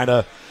freshmen kind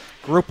of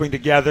grouping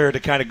together to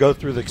kind of go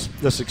through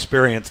this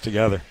experience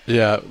together?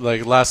 Yeah,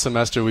 last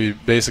semester we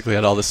basically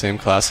had all the same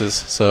classes,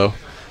 so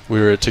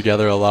we were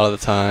together a lot of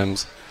the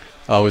times.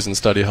 always in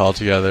study hall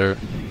together,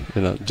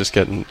 just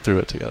getting through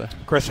it together.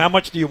 Chris, how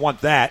much do you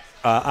want that?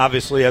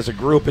 Obviously, as a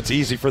group, it's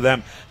easy for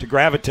them to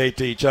gravitate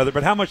to each other,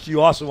 but how much do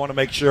you also want to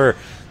make sure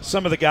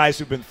some of the guys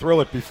who've been through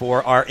it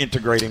before are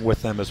integrating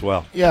with them as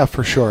well? Yeah,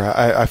 for sure.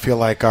 I feel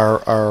like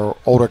our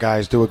older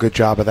guys do a good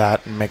job of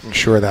that and making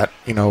sure that,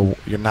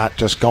 you're not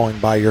just going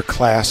by your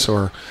class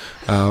or,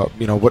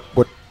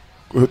 what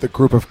the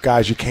group of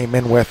guys you came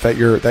in with, that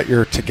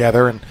you're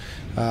together. And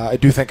I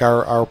do think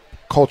our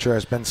culture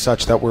has been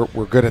such that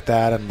we're good at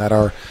that, and that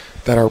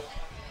our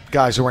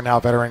guys who are now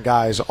veteran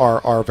guys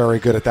are very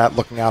good at that,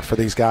 looking out for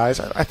these guys.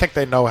 I think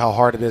they know how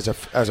hard it is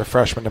as a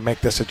freshman to make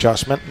this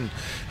adjustment,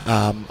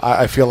 and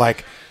I feel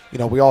like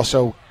we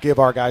also give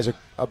our guys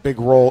a big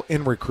role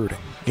in recruiting,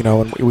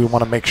 and we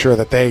want to make sure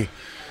that they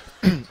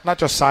not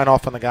just sign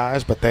off on the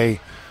guys, but they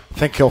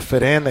think he'll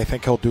fit in, they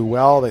think he'll do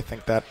well, they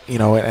think that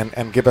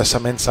and give us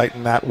some insight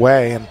in that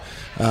way. And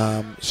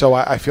so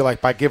I feel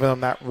like by giving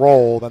them that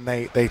role, then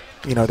they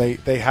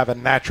have a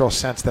natural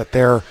sense that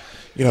they're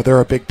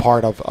a big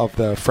part of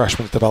the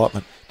freshman's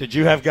development. Did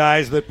you have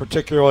guys that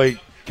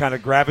particularly kind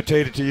of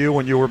gravitated to you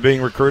when you were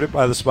being recruited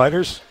by the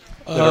Spiders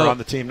that are on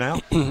the team now?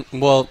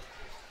 Well,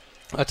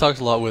 I talked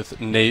a lot with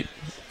Nate.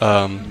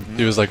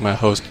 He was like my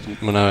host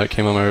when I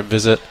came on my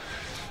visit,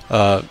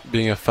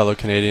 being a fellow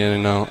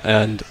Canadian,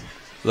 and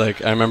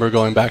like I remember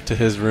going back to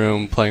his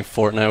room playing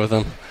Fortnite with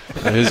him.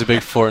 He's a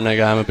big Fortnite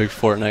guy. I'm a big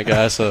Fortnite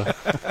guy, so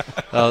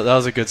that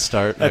was a good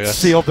start. That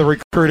sealed the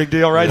recruiting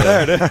deal right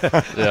there, didn't it?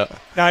 Yeah.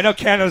 Now, I know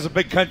Canada's a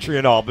big country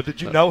and all, but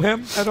did you know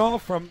him at all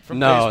from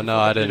No,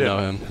 I didn't know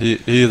him.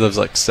 He lives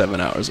like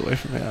 7 hours away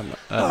from me.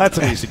 That's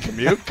an easy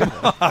commute. Come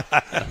on.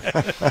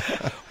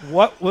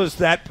 What was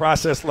that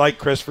process like,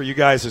 Chris, for you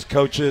guys as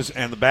coaches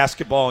and the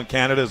basketball in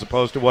Canada as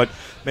opposed to what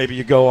maybe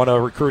you go on a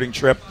recruiting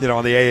trip,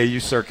 on the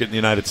AAU circuit in the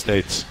United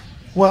States?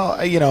 Well,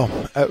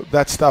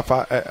 that stuff,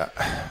 I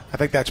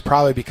think that's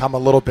probably become a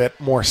little bit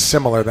more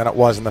similar than it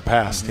was in the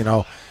past.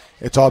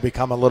 It's all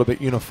become a little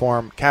bit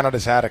uniform.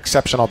 Canada's had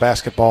exceptional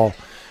basketball,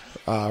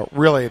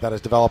 really, that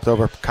has developed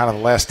over kind of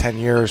the last 10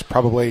 years,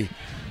 probably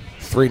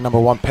 3 number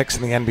 1 picks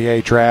in the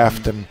NBA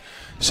draft. And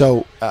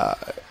so,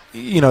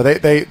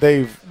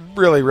 they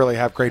really, really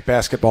have great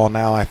basketball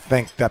now. I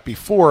think that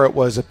before it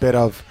was a bit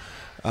of,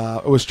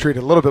 it was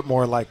treated a little bit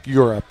more like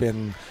Europe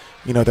in,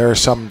 there are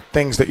some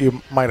things that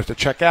you might have to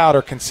check out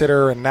or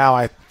consider, and now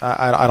I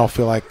don't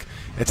feel like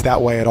it's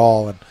that way at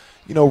all. And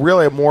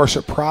really more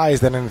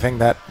surprised than anything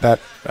that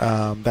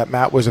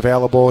Matt was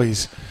available.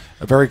 He's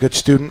a very good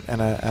student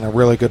and a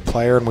really good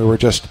player, and we were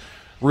just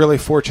really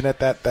fortunate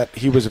that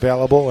he was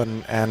available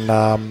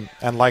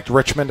and liked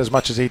Richmond as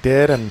much as he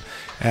did, and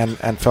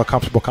felt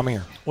comfortable coming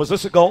here. Was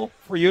this a goal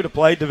for you to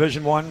play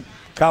Division I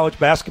college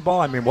basketball?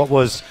 I mean, what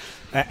was?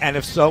 And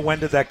if so, when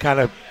did that kind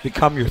of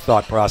become your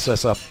thought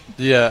process up?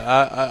 Yeah,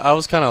 I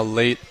was kind of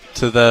late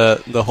to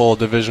the whole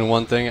Division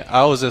I thing.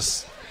 I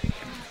was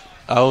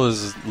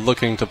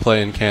looking to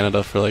play in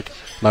Canada for like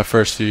my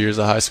first few years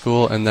of high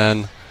school, and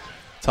then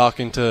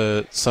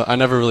so I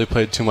never really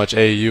played too much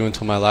AAU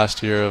until my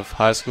last year of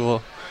high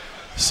school.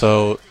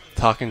 So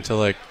talking to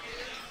like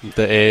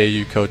the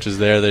AAU coaches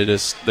there,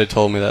 they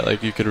told me that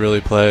like you could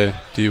really play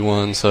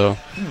D1, so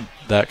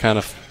that kind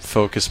of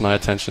focused my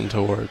attention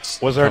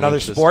towards. Was there another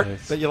sport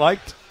that you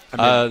liked?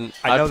 I know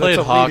I played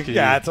hockey.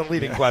 It's a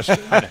leading question.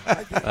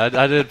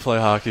 I did play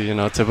hockey,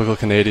 typical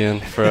Canadian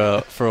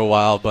for a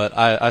while, but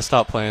I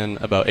stopped playing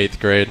about 8th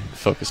grade,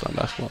 focused on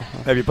basketball.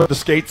 Have you put the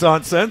skates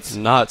on since?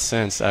 Not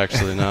since,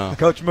 actually, no.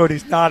 Coach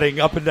Mooney's nodding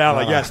up and down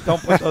like, yes,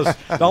 don't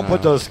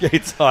put those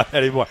skates on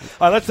anymore.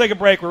 All right, let's take a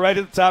break. We're right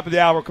at the top of the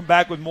hour. We'll come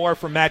back with more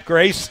from Matt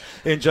Grace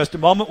in just a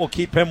moment. We'll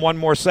keep him one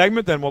more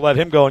segment, then we'll let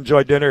him go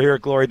enjoy dinner here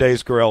at Glory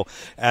Days Grill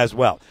as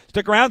well.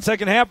 Stick around,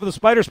 second half of the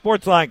Spider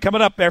Sportsline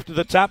coming up after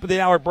the top of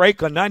the hour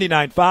break on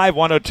 99.5,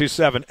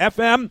 102.7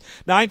 FM,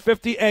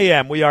 9:50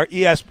 a.m. We are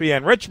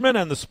ESPN Richmond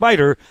and the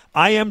Spider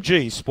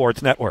IMG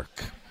Sports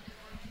Network.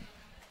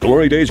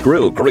 Glory Days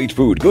Grill, great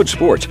food, good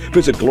sports.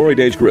 Visit Glory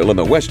Days Grill in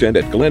the West End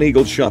at Glen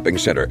Eagles Shopping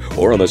Center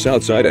or on the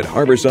South Side at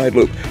Harborside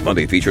Loop.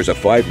 Monday features a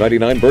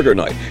 $5.99 burger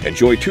night.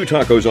 Enjoy 2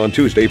 tacos on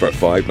Tuesday for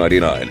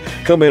 $5.99.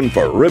 Come in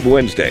for Rib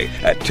Wednesday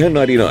at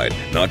 $10.99.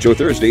 Nacho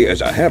Thursday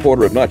is a half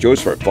order of nachos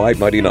for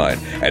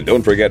 $5.99. And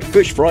don't forget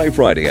Fish Fry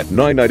Friday at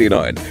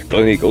 $9.99.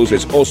 Glen Eagles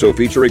is also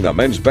featuring the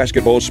men's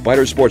basketball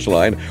Spider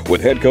Sportsline with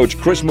head coach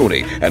Chris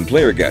Mooney and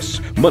player guests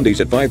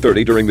Mondays at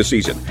 5:30 during the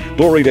season.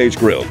 Glory Days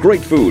Grill,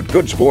 great food,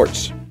 good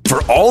sports.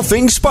 For all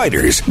things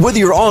Spiders, whether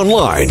you're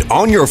online,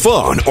 on your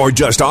phone, or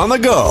just on the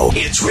go,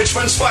 it's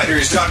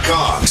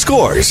RichmondSpiders.com.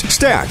 Scores,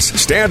 stats,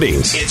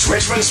 standings. It's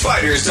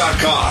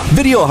RichmondSpiders.com.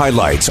 Video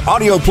highlights,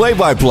 audio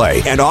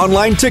play-by-play, and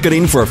online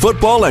ticketing for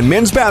football and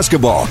men's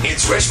basketball.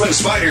 It's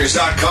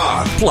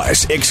RichmondSpiders.com.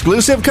 Plus,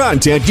 exclusive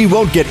content you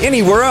won't get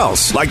anywhere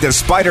else, like the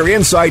Spider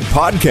Insight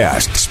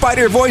podcast,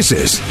 Spider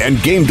Voices,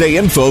 and game day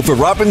info for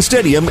Robin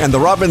Stadium and the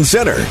Robin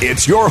Center.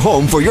 It's your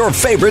home for your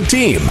favorite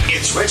team.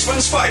 It's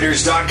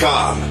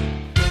RichmondSpiders.com.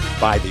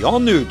 Buy the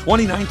all-new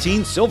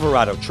 2019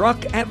 Silverado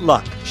truck at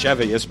Luck.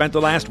 Chevy has spent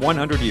the last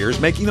 100 years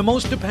making the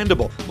most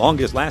dependable,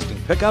 longest-lasting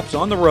pickups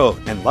on the road,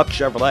 and Luck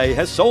Chevrolet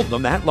has sold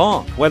them that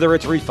long. Whether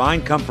it's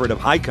refined comfort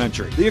of High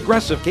Country, the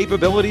aggressive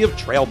capability of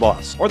Trail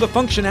Boss, or the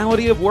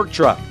functionality of Work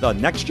Truck, the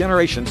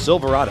next-generation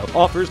Silverado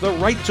offers the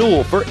right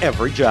tool for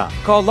every job.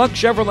 Call Luck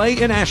Chevrolet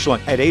in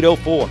Ashland at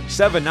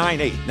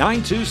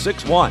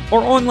 804-798-9261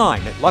 or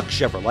online at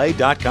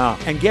luckchevrolet.com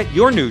and get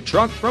your new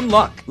truck from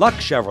Luck. Luck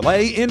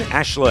Chevrolet in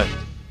Ashland.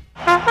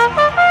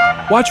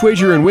 Watch,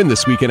 wager, and win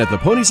this weekend at the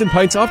Ponies and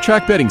Pints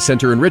Off-Track Betting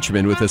Center in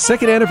Richmond with a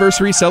second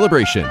anniversary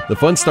celebration. The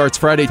fun starts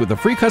Friday with a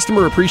free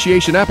customer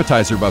appreciation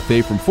appetizer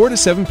buffet from 4 to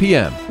 7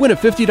 p.m. Win a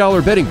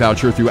 $50 betting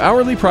voucher through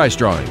hourly prize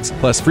drawings.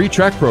 Plus, free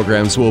track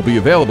programs will be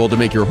available to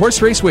make your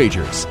horse race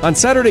wagers. On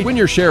Saturday, win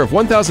your share of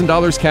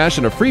 $1,000 cash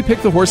and a free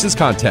Pick the Horses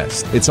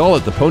contest. It's all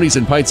at the Ponies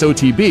and Pints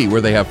OTB,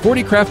 where they have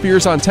 40 craft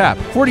beers on tap,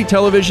 40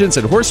 televisions,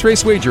 and horse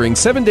race wagering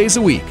 7 days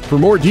a week. For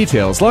more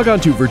details, log on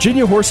to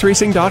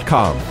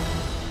virginiahorseracing.com.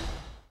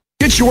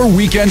 Get your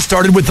weekend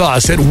started with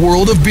us at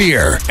World of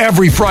Beer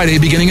every Friday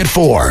beginning at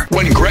 4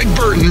 when Greg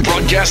Burton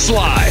broadcasts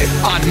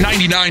live on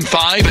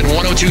 99.5 and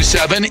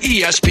 102.7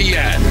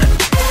 ESPN.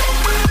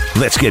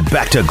 Let's get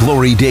back to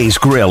Glory Days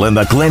Grill in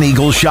the Glen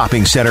Eagles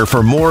Shopping Center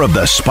for more of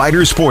the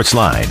Spider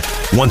Sportsline.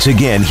 Once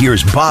again,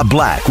 here's Bob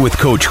Black with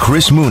Coach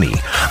Chris Mooney,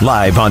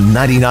 live on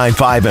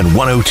 99.5 and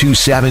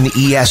 102.7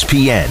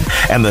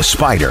 ESPN and the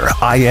Spider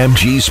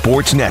IMG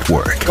Sports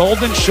Network.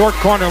 Golden short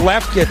corner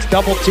left gets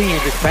double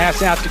teamed. It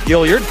pass out to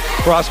Gilliard.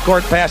 Cross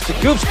court pass to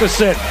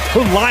Gustafson,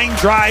 who line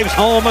drives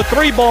home a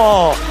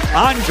 3-ball.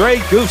 Andre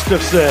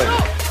Gustafson.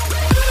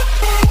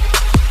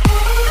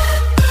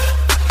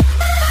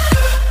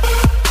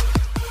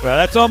 Well,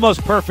 that's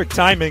almost perfect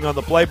timing on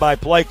the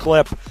play-by-play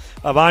clip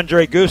of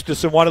Andre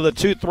Gustafson. One of the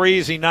 2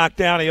 threes he knocked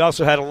down. He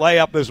also had a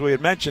layup, as we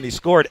had mentioned. He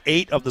scored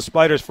 8 of the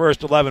Spiders'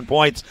 first 11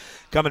 points,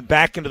 coming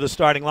back into the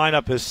starting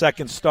lineup, his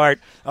second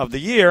start of the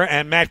year.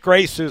 And Matt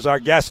Grace, who's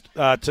our guest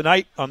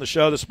tonight on the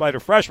show, the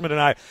Spider freshman,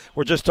 and I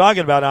were just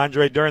talking about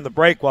Andre during the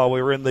break while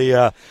we were in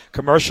the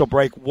commercial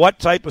break. What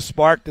type of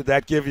spark did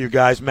that give you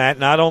guys, Matt?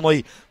 Not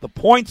only the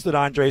points that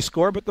Andre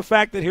scored, but the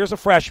fact that here's a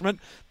freshman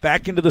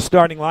back into the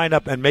starting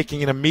lineup and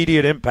making an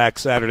immediate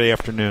impact Saturday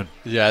afternoon.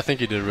 Yeah, I think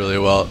he did really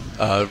well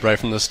right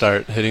from the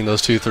start, hitting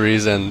those 2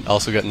 threes and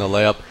also getting the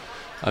layup.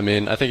 I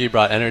mean, I think he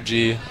brought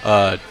energy,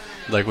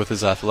 like with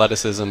his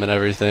athleticism and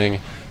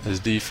everything, his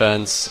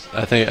defense.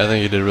 I think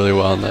he did really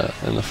well in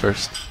the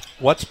first.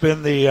 What's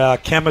been the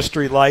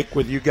chemistry like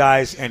with you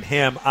guys and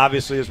him?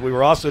 Obviously, as we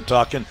were also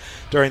talking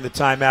during the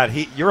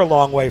timeout, you're a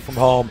long way from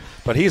home,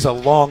 but he's a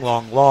long,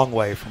 long, long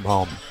way from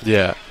home.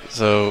 Yeah,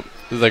 so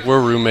like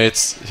we're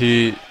roommates.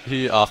 He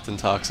often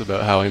talks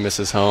about how he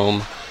misses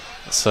home.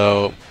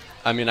 So,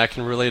 I mean, I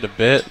can relate a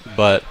bit,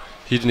 but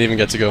he didn't even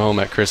get to go home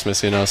at Christmas,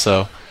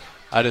 so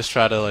I just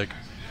try to like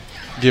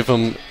give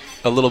him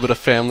a little bit of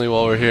family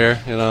while we're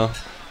here,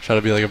 try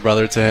to be like a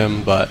brother to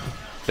him. But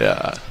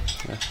yeah.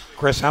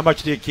 Chris, how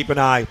much do you keep an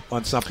eye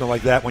on something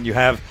like that when you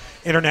have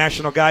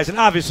international guys? And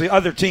obviously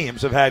other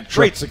teams have had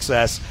great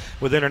success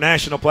with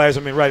international players.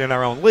 I mean, right in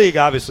our own league,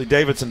 obviously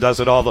Davidson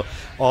does it all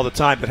the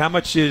time. But how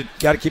much you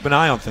got to keep an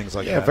eye on things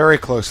like that? Yeah, very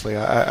closely.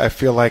 I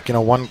feel like,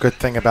 one good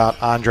thing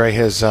about Andre,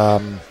 his,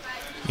 the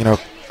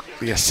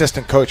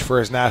assistant coach for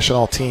his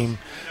national team,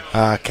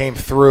 came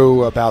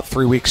through about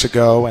 3 weeks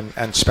ago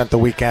and spent the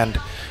weekend.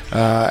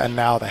 And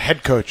now the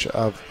head coach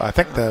of, I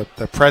think the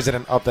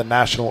president of the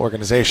national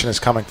organization is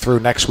coming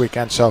through next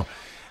weekend. So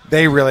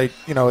they really,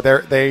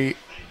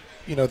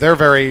 they're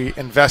very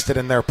invested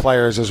in their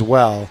players as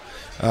well.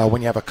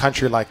 When you have a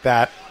country like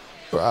that,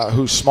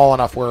 who's small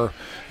enough where,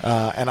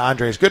 and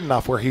Andre is good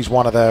enough where he's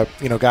one of the,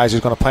 guys who's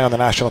going to play on the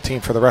national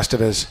team for the rest of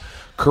his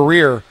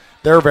career,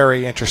 they're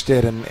very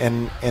interested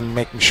in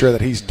making sure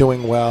that he's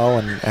doing well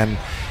and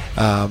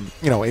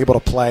able to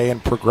play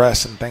and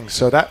progress and things.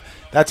 So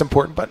that's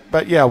important.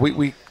 But yeah,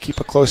 we keep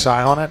a close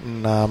eye on it.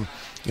 And,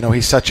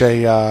 he's such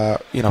a,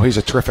 he's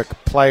a terrific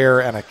player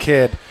and a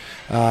kid.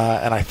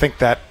 And I think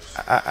that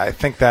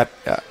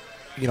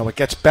it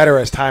gets better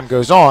as time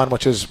goes on,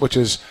 which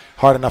is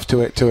hard enough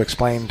to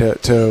explain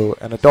to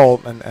an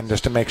adult and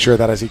just to make sure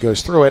that as he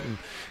goes through it and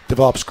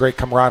develops great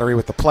camaraderie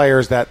with the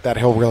players that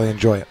he'll really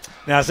enjoy it.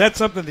 Now, is that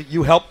something that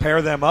you help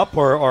pair them up,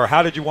 or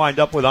how did you wind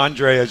up with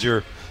Andre as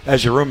your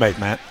roommate,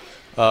 Matt?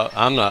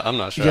 I'm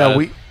not sure. Yeah, I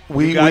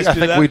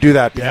think we do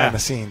that behind the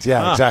scenes.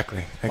 Yeah,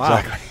 exactly.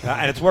 Wow.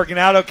 And it's working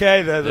out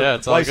okay? The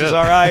place is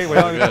all right? We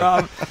don't have a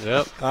problem?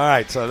 Yep. All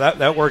right, so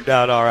that worked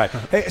out all right.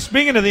 Hey,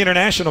 speaking of the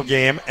international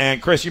game,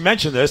 and Chris, you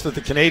mentioned this, that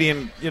the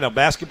Canadian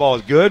basketball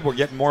is good. We're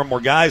getting more and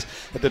more guys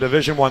at the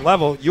Division I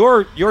level.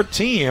 Your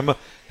team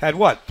had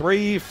what,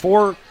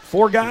 4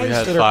 guys? We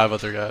had 5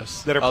 other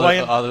guys that are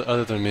playing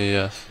other than me.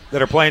 Yes,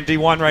 that are playing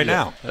D1 right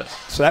now. Yes.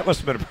 So that must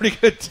have been a pretty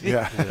good team.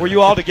 Yeah. Were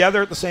you all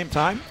together at the same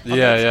time?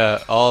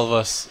 Yeah, all of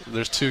us.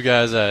 There's 2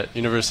 guys at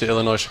University of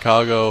Illinois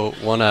Chicago,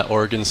 1 at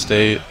Oregon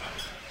State,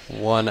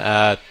 1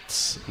 at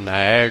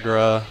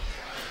Niagara,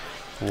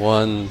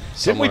 1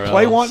 somewhere Didn't we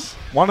play else.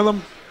 one of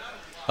them?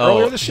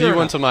 earlier this year? He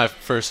went to my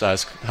first high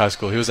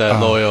school. He was at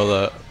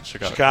Loyola,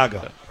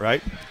 Chicago.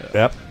 Right?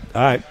 Yep.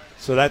 All right.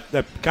 So that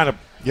kind of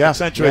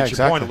accentuates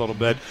your point a little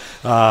bit.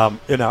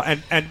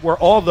 And were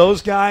all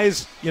those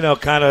guys,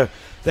 kind of,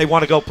 they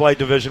want to go play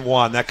Division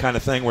I, that kind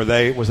of thing,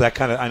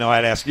 I know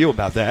I'd ask you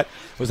about that.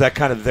 Was that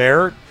kind of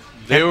their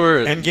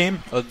end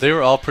game? They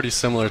were all pretty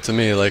similar to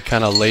me, like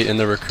kind of late in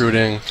the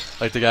recruiting.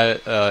 Like the guy,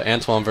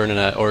 Antoine Vernon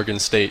at Oregon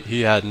State,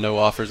 he had no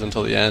offers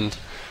until the end.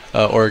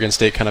 Oregon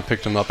State kind of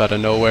picked him up out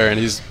of nowhere, and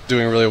he's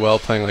doing really well,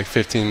 playing like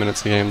 15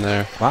 minutes a game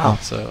there. Wow.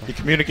 So you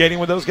communicating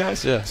with those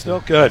guys? Yeah.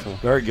 Still good.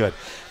 Definitely. Very good.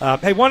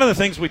 Hey, one of the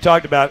things we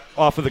talked about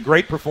off of the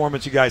great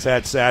performance you guys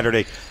had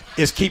Saturday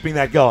is keeping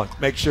that going.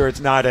 Make sure it's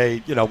not a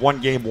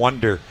one-game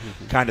wonder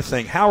kind of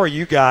thing. How are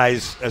you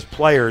guys as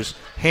players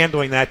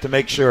handling that to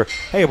make sure,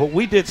 hey, what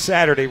we did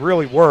Saturday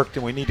really worked,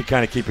 and we need to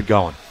kind of keep it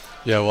going?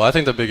 Yeah, well, I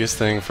think the biggest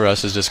thing for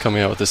us is just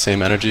coming out with the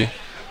same energy.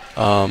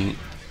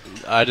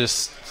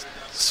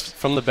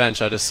 From the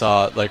bench, I just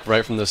saw, like,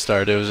 right from the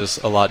start, it was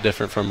just a lot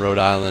different from Rhode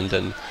Island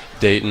and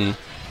Dayton,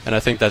 and I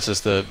think that's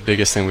just the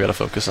biggest thing we got to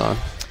focus on.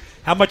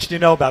 How much do you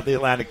know about the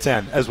Atlantic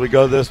 10 as we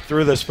go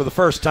through this for the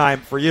first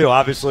time for you?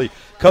 Obviously,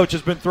 Coach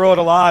has been through it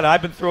a lot.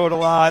 I've been through it a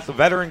lot. The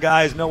veteran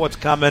guys know what's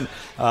coming.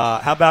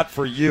 How about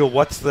for you?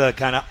 What's the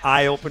kind of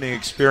eye-opening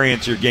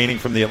experience you're gaining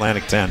from the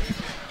Atlantic 10?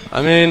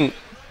 I mean,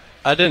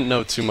 I didn't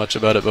know too much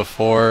about it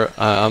before.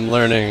 I'm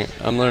learning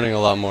a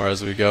lot more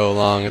as we go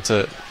along.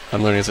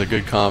 I'm learning it's a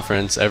good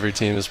conference. Every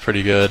team is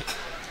pretty good.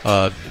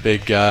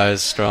 Big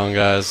guys, strong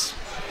guys.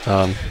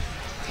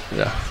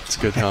 It's a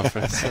good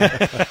conference.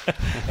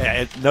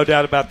 No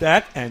doubt about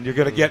that. And you're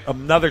going to get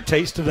another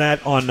taste of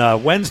that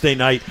on Wednesday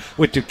night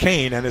with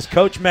Duquesne. And as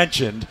Coach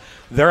mentioned,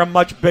 they're a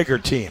much bigger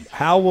team.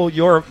 How will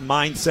your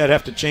mindset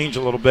have to change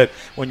a little bit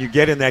when you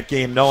get in that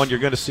game knowing you're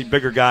going to see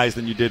bigger guys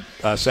than you did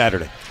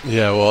Saturday?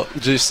 Yeah, well,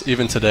 just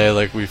even today,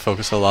 like, we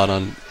focus a lot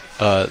on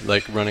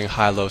like running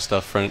high-low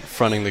stuff,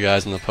 fronting the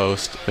guys in the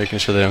post, making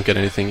sure they don't get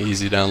anything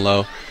easy down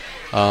low.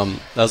 That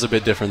was a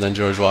bit different than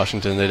George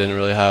Washington. They didn't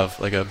really have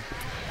like a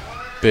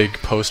big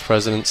post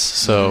presence,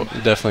 so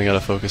definitely got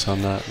to focus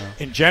on that now.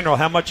 In general,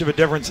 how much of a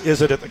difference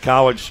is it at the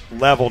college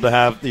level to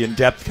have the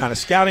in-depth kind of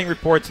scouting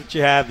reports that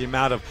you have, the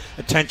amount of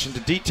attention to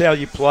detail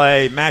you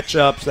play,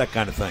 matchups, that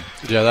kind of thing?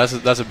 Yeah,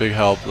 that's a big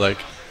help, like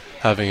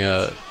having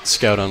a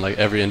scout on like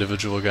every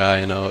individual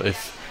guy,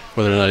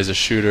 whether or not he's a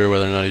shooter,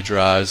 whether or not he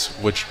drives,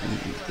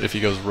 if he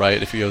goes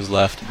right, if he goes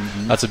left,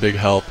 that's a big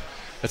help.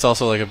 It's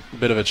also like a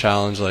bit of a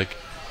challenge, like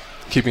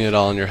keeping it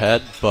all in your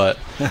head, but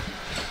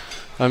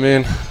I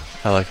mean,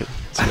 I like it.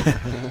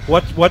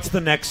 What's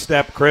the next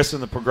step, Chris,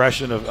 in the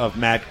progression of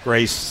Matt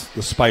Grace,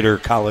 the Spider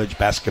College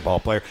basketball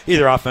player,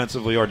 either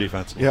offensively or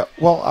defensively? Yeah,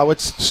 well, I would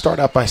start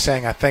out by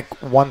saying I think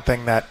one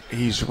thing that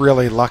he's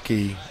really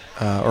lucky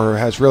or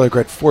has really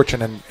great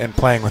fortune in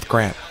playing with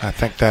Grant. I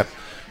think that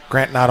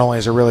Grant not only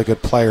is a really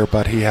good player,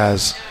 but he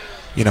has,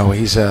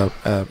 he's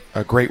a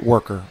great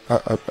worker,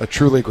 a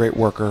truly great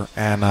worker.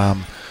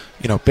 And,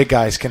 big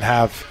guys can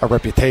have a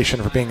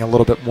reputation for being a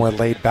little bit more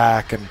laid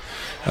back and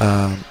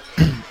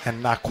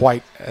not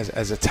quite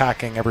as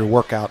attacking every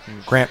workout.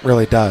 And Grant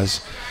really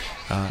does.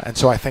 And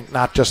so I think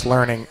not just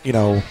learning,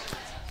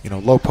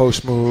 low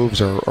post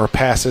moves or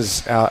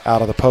passes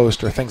out of the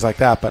post or things like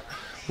that, but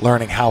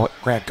learning how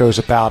Grant goes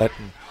about it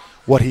and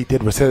what he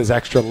did with his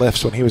extra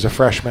lifts when he was a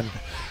freshman.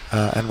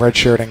 And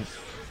redshirting.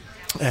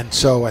 And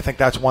so I think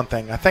that's one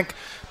thing. I think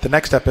the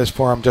next step is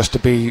for him just to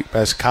be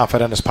as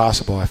confident as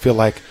possible. I feel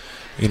like,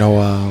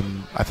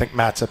 I think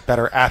Matt's a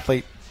better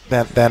athlete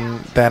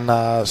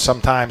than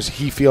sometimes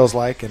he feels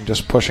like, and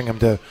just pushing him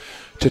to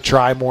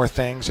try more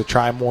things, to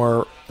try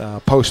more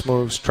post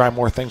moves, try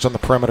more things on the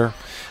perimeter.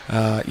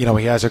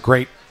 He has a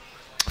great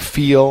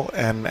feel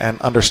and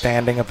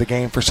understanding of the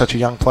game for such a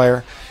young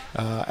player,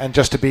 and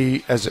just to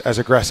be as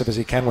aggressive as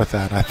he can with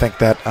that. I think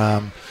that,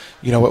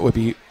 it would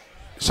be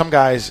some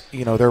guys,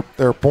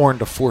 they're born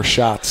to force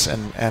shots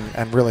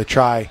and really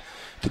try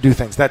to do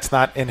things. That's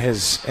not in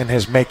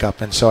his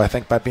makeup, and so I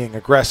think by being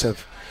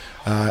aggressive,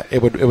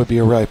 it would be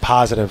a really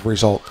positive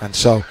result. And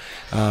so,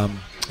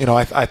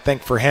 I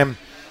think for him,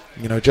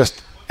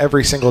 just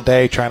every single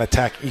day trying to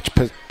attack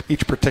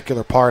each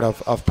particular part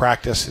of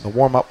practice, the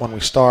warm up when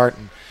we start,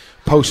 and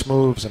post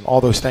moves and all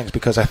those things,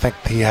 because I think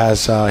he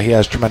has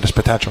tremendous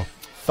potential.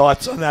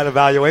 Thoughts on that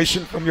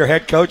evaluation from your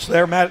head coach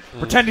there, Matt?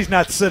 Pretend he's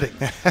not sitting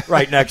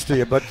right next to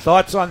you, but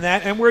thoughts on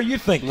that and where you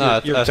think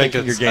you're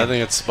taking your game? I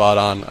think it's spot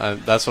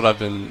on. That's what I've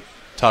been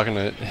talking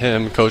to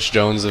him. Coach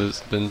Jones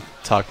has been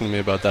talking to me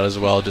about that as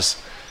well, just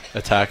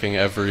attacking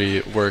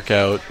every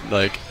workout.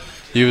 Like,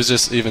 he was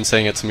just even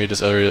saying it to me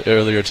just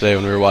earlier today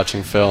when we were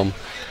watching film,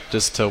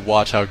 just to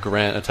watch how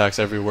Grant attacks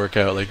every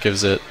workout, like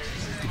gives it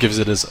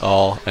his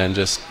all, and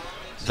just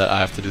that I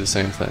have to do the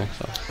same thing.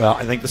 So. Well,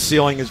 I think the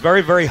ceiling is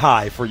very, very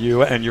high for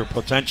you and your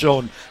potential,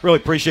 and really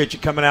appreciate you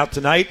coming out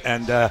tonight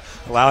and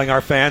allowing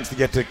our fans to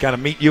get to kind of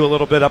meet you a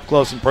little bit up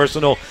close and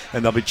personal,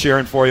 and they'll be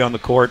cheering for you on the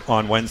court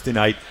on Wednesday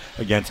night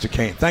against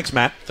Duquesne. Thanks,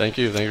 Matt. Thank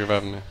you. Thank you for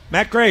having me.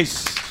 Matt Grace,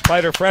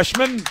 Spider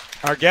freshman,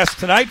 our guest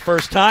tonight.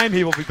 First time.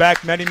 He will be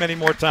back many, many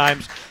more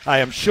times I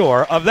am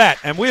sure of that.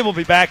 And we will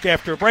be back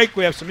after a break.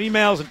 We have some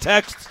emails and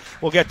texts.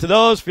 We'll get to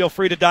those. Feel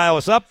free to dial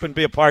us up and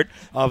be a part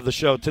of the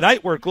show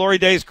tonight. We're at Glory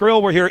Days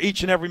Grill. We're here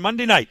each and every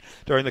Monday night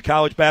during the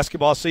college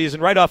basketball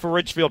season right off of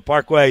Ridgefield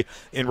Parkway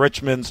in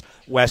Richmond's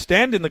West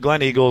End in the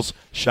Glen Eagles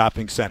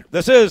Shopping Center.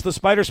 This is the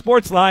Spider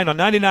Sportsline on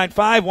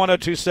 99.5,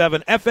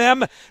 102.7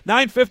 FM,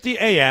 950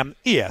 AM,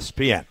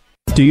 ESPN.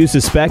 Do you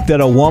suspect that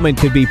a woman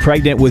could be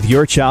pregnant with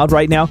your child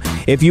right now?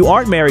 If you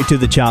aren't married to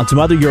the child's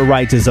mother, your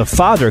rights as a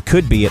father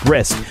could be at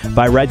risk.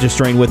 By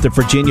registering with the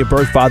Virginia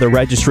Birth Father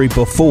Registry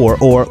before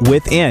or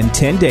within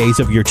 10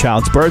 days of your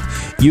child's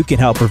birth, you can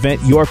help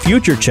prevent your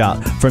future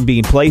child from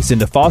being placed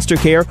into foster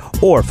care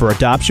or for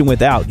adoption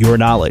without your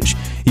knowledge.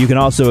 You can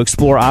also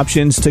explore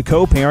options to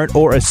co-parent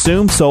or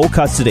assume sole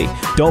custody.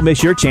 Don't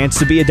miss your chance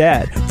to be a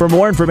dad. For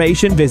more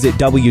information, visit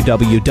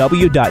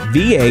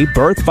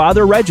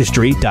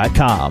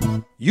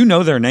www.vabirthfatherregistry.com. You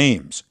know their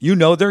names. You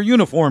know their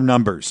uniform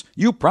numbers.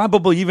 You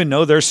probably even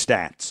know their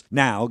stats.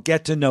 Now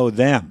get to know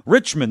them.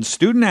 Richmond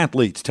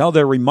student-athletes tell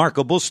their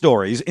remarkable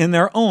stories in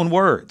their own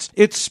words.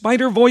 It's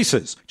Spider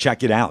Voices.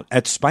 Check it out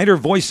at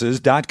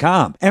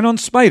spidervoices.com and on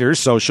Spider's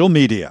social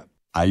media.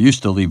 I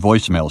used to leave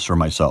voicemails for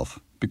myself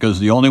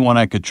because the only one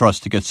I could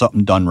trust to get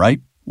something done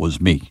right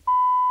was me.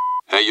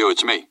 Hey, you,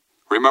 it's me.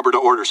 Remember to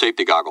order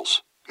safety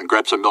goggles and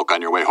grab some milk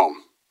on your way home.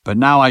 But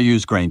now I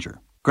use Grainger.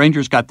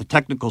 Grainger's got the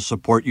technical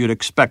support you'd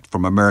expect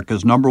from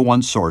America's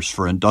 #1 source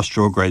for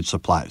industrial-grade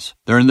supplies.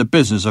 They're in the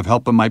business of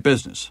helping my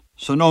business,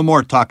 so no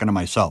more talking to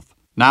myself.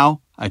 Now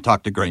I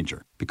talk to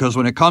Grainger, because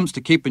when it comes to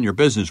keeping your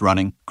business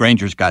running,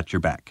 Grainger's got your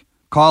back.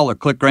 Call or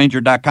click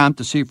Grainger.com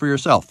to see for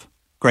yourself.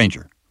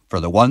 Grainger, for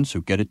the ones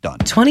who get it done.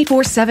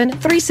 24/7,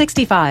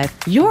 365.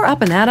 You're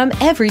up and at 'em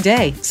every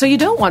day, so you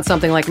don't want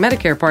something like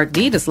Medicare Part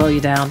D to slow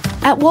you down.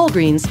 At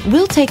Walgreens,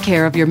 we'll take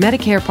care of your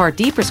Medicare Part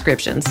D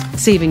prescriptions,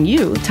 saving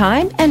you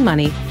time and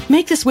money.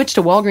 Make the switch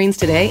to Walgreens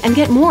today and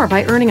get more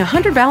by earning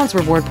 100 balance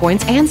reward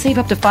points and save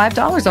up to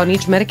 $5 on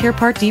each Medicare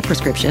Part D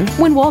prescription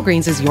when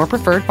Walgreens is your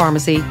preferred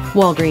pharmacy.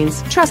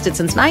 Walgreens, trusted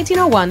since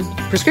 1901.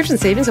 Prescription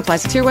savings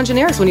applies to Tier 1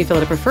 generics when you fill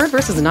at a preferred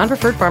versus a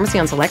non-preferred pharmacy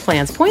on select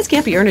plans. Points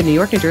can't be earned in New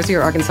York, New Jersey,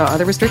 or Arkansas.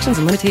 Other restrictions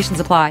and limitations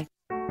apply.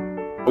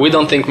 We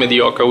don't think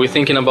mediocre. We're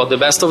thinking about the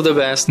best of the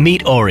best.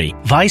 Meet Ori,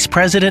 Vice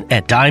President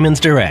at Diamonds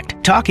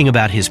Direct, talking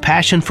about his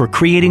passion for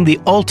creating the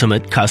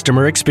ultimate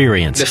customer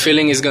experience. The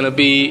feeling is going to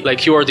be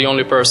like you are the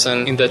only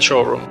person in that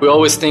showroom. We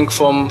always think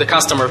from the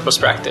customer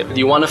perspective.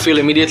 You want to feel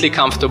immediately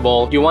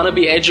comfortable. You want to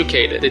be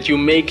educated, that you're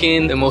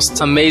making the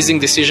most amazing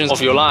decisions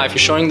of your life. You're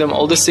showing them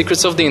all the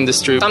secrets of the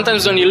industry.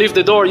 Sometimes when you leave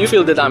the door, you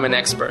feel that I'm an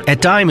expert.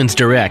 At Diamonds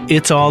Direct,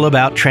 it's all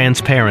about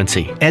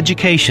transparency,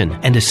 education,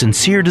 and a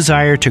sincere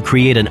desire to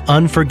create an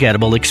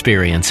unforgettable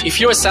experience. If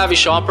you're a savvy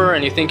shopper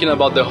and you're thinking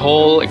about the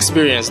whole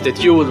experience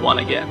that you would want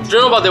to get,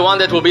 dream about the one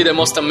that will be the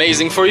most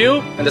amazing for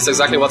you, and that's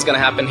exactly what's going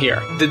to happen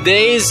here. The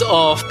days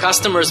of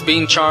customers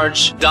being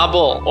charged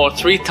double or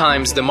 3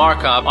 times the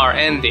markup are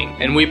ending,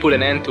 and we put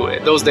an end to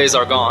it. Those days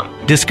are gone.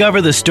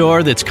 Discover the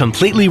store that's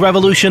completely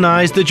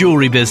revolutionized the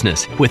jewelry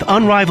business with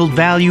unrivaled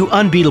value,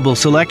 unbeatable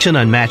selection,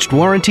 unmatched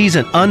warranties,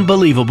 and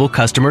unbelievable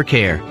customer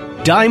care.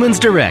 Diamonds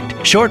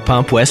Direct, Short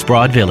Pump, West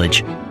Broad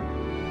Village.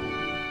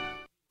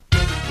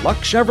 Luck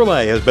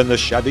Chevrolet has been the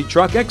Chevy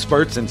truck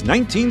expert since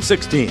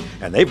 1916,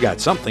 and they've got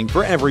something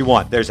for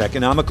everyone. There's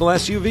economical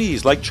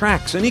SUVs like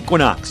Trax and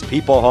Equinox,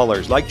 people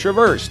haulers like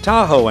Traverse,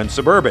 Tahoe, and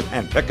Suburban,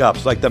 and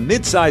pickups like the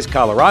midsize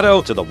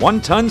Colorado to the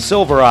 1-ton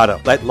Silverado.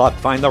 Let Luck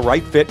find the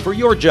right fit for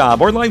your job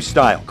or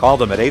lifestyle. Call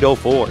them at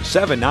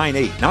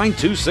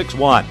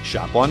 804-798-9261.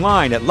 Shop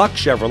online at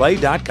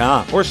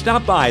luckchevrolet.com or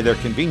stop by their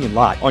convenient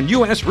lot on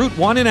US Route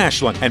 1 in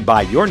Ashland and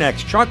buy your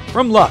next truck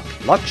from Luck.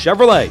 Luck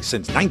Chevrolet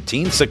since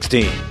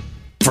 1916.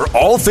 For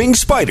all things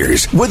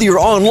Spiders, whether you're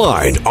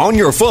online, on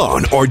your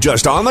phone, or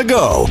just on the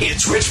go,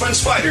 it's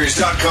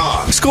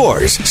richmondspiders.com.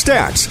 Scores,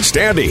 stats,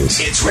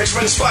 standings. It's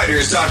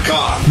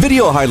richmondspiders.com.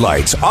 Video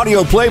highlights,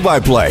 audio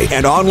play-by-play,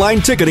 and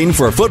online ticketing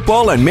for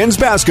football and men's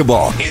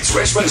basketball. It's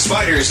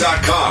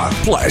richmondspiders.com.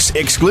 Plus,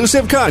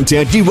 exclusive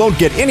content you won't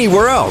get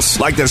anywhere else,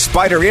 like the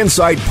Spider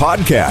Inside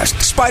podcast,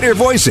 Spider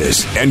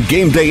Voices, and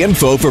game day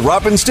info for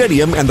Robin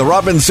Stadium and the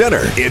Robin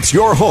Center. It's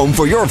your home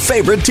for your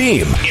favorite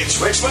team.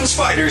 It's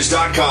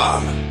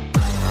richmondspiders.com.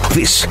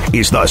 This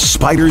is the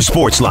Spider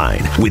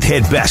Sportsline with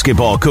head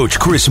basketball coach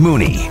Chris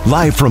Mooney,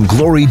 live from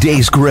Glory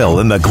Days Grill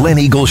in the Glen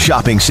Eagles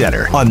Shopping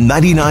Center on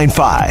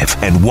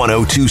 99.5 and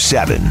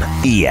 102.7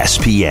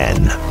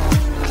 ESPN.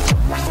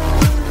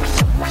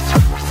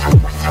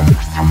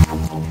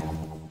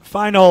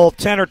 Final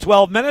 10 or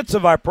 12 minutes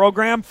of our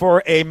program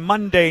for a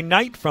Monday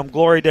night from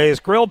Glory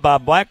Days Grill.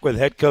 Bob Black with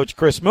head coach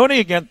Chris Mooney.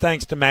 Again,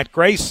 thanks to Matt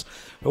Grace,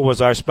 who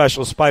was our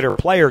special Spider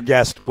player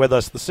guest with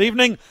us this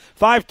evening.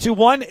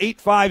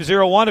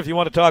 521-8501 if you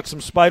want to talk some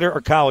Spider or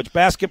college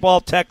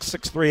basketball. Text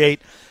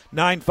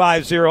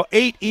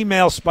 638-9508.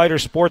 Email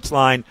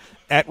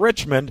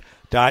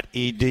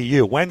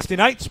spidersportsline@richmond.edu. Wednesday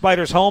night,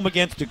 Spiders home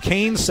against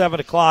Duquesne, 7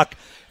 o'clock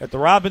at the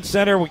Robins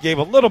Center. We gave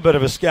a little bit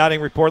of a scouting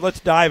report.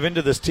 Let's dive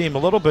into this team a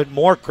little bit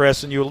more,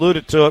 Chris, and you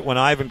alluded to it when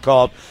Ivan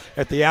called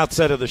at the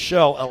outset of the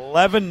show.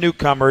 11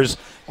 newcomers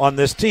on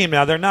this team.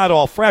 Now, they're not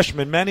all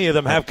freshmen. Many of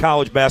them have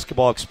college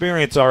basketball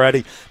experience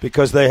already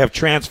because they have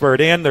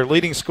transferred in. Their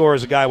leading scorer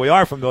is a guy we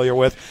are familiar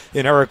with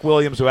in Eric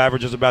Williams, who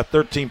averages about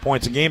 13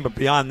 points a game. But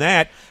beyond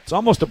that, it's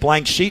almost a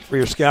blank sheet for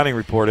your scouting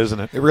report, isn't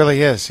it? It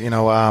really is. We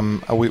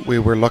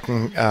were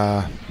looking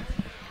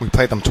we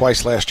played them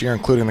twice last year,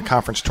 including the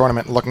conference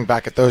tournament, and looking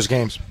back at those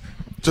games,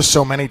 just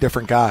so many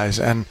different guys.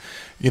 And,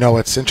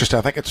 it's interesting.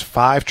 I think it's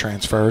 5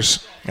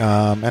 transfers.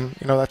 And,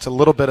 that's a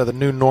little bit of the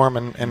new norm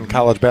in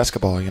college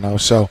basketball,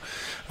 So,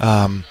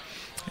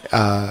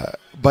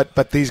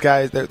 but these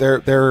guys,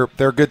 they're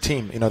a good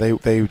team.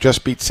 They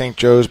just beat St.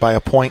 Joe's by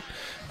a point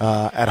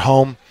at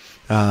home.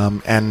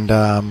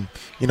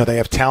 They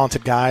have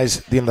talented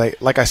guys.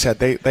 Like I said,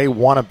 they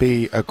want to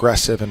be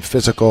aggressive and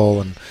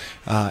physical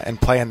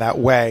and play in that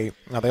way.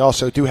 Now, they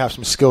also do have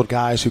some skilled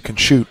guys who can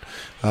shoot,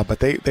 but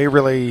they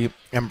really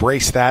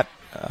embrace that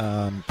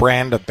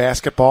brand of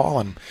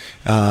basketball,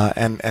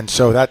 and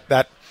so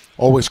that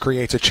always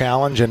creates a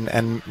challenge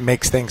and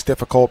makes things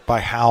difficult by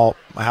how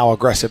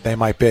aggressive they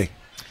might be.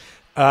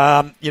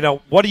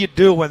 What do you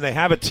do when they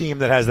have a team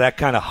that has that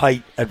kind of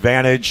height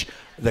advantage?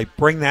 They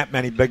bring that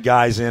many big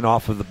guys in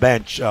off of the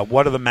bench.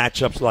 What are the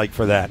matchups like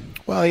for that?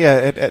 Well, yeah,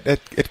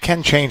 it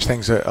can change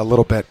things a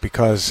little bit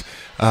because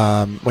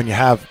when you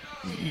have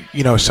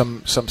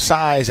some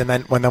size, and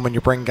then when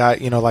you bring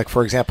guys, like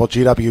for example,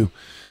 GW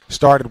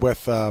started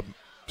with a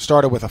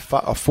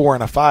 4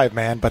 and a 5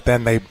 man, but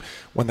then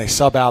when they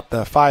sub out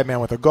the 5 man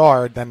with a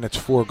guard, then it's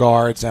 4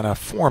 guards and a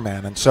 4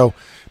 man, and so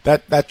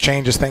that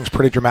changes things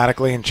pretty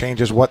dramatically and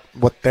changes what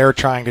they're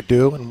trying to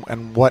do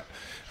and what.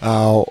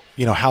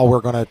 How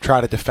we're going to try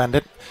to defend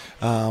it.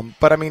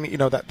 But I mean,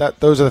 that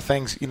those are the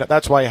things,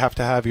 that's why you have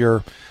to have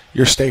your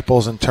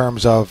staples in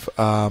terms of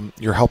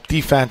your help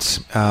defense,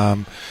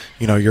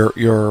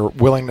 your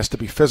willingness to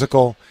be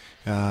physical,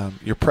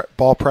 your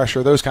ball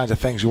pressure, those kinds of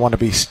things. You want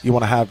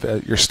to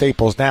have your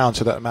staples down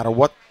so that no matter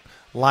what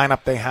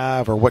lineup they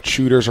have or what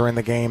shooters are in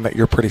the game, that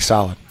you're pretty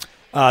solid.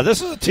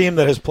 This is a team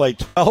that has played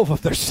 12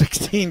 of their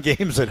 16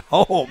 games at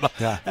home.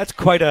 Yeah. That's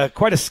quite a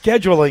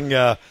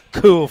scheduling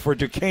coup for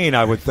Duquesne,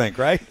 I would think,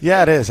 right?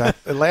 Yeah, it is.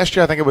 Last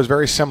year, I think it was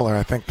very similar.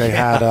 I think they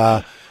had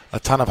a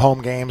ton of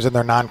home games in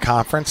their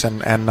non-conference,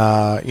 and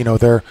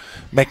they're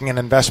making an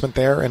investment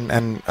there,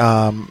 and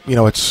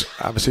it's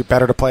obviously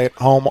better to play at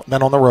home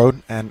than on the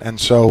road, and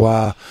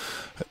so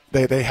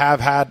they have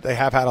had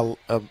a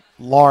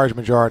large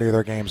majority of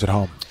their games at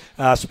home.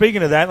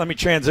 Speaking of that, let me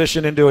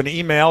transition into an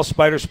email,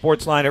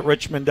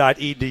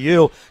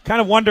 spidersportsline@richmond.edu. Kind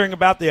of wondering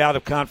about the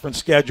out-of-conference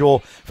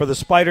schedule for the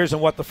Spiders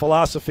and what the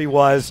philosophy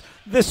was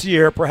this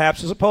year,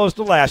 perhaps, as opposed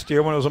to last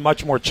year when it was a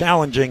much more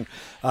challenging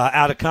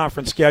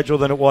out-of-conference schedule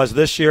than it was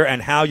this year,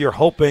 and how you're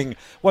hoping,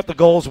 what the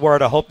goals were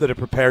to hope that it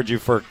prepared you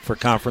for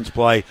conference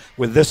play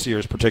with this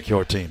year's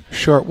particular team.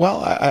 Sure.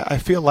 Well, I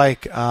feel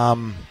like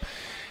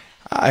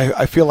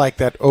I feel like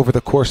that over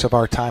the course of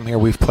our time here,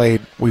 we've played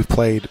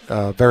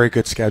a very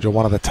good schedule,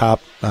 one of the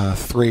top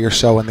 3 or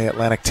so in the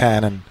Atlantic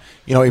 10, and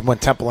even when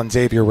Temple and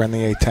Xavier were in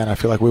the A10, I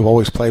feel like we've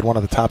always played one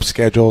of the top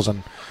schedules,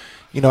 and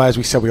as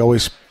we said, we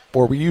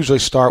usually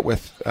start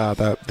with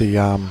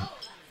the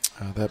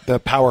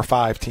Power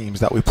 5 teams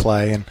that we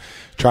play and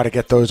try to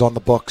get those on the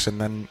books, and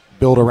then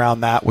build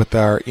around that with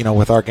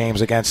our games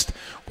against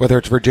whether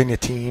it's Virginia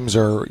teams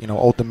or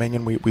Old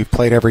Dominion. We've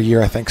played every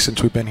year, I think,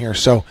 since we've been here.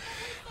 So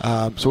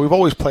we've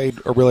always played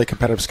a really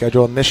competitive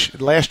schedule. And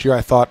last year,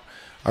 I thought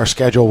our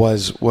schedule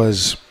was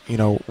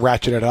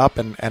ratcheted up,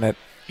 and it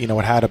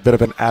it had a bit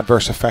of an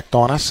adverse effect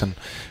on us. And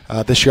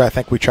this year, I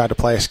think we tried to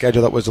play a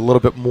schedule that was a little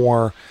bit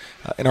more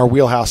in our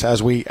wheelhouse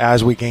as we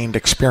gained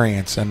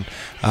experience. And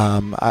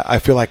I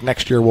feel like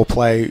next year we'll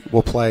play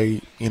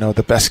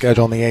the best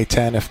schedule in the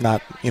A10, if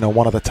not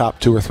one of the top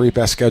 2 or 3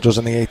 best schedules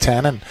in the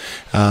A10.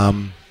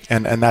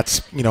 And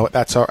that's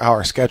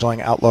our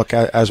scheduling outlook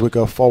as we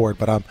go forward.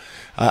 But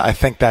I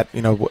think that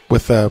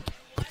with the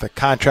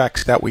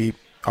contracts that we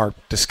are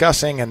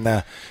discussing and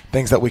the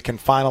things that we can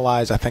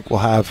finalize, I think we'll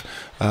have,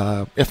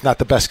 if not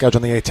the best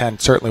schedule in the A10,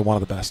 certainly one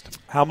of the best.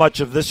 How much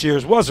of this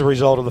year's was a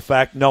result of the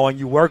fact, knowing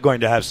you were going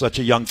to have such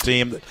a young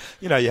team, that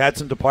you had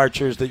some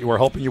departures that you were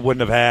hoping you wouldn't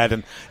have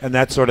had, and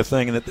that sort of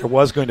thing, and that there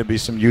was going to be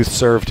some youth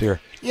served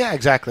here? Yeah,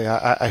 exactly.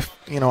 I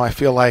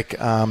feel like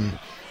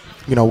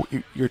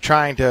you're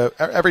trying to.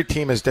 Every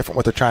team is different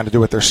what they're trying to do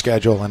with their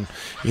schedule, and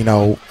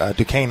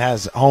Duquesne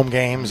has home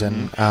games,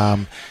 and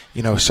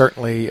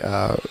certainly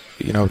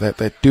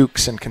that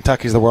Dukes and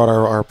Kentuckys of the world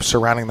are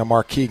surrounding the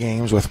marquee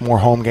games with more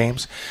home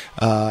games,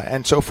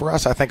 and so for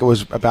us, I think it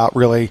was about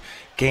really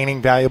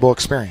gaining valuable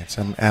experience,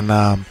 and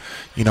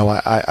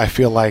I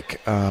feel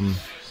like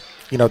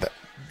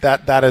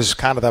that is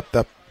kind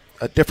of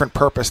a different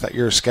purpose that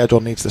your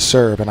schedule needs to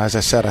serve, and as I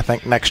said, I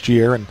think next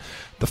year and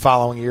the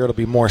following year it'll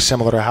be more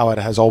similar to how it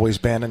has always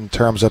been in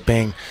terms of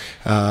being,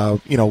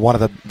 one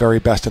of the very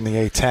best in the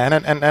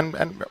A10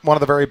 and one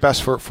of the very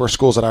best for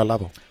schools at our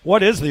level.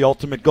 What is the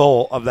ultimate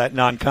goal of that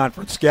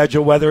non-conference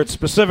schedule, whether it's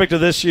specific to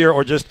this year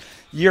or just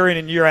year in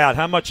and year out?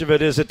 How much of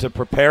it is it to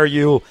prepare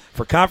you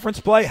for conference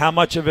play? How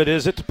much of it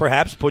is it to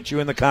perhaps put you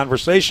in the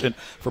conversation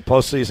for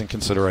postseason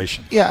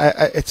consideration?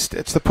 Yeah, it's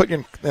to put you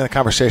in the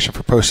conversation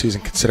for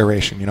postseason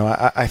consideration.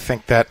 I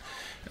think that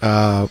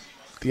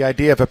the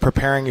idea of it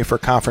preparing you for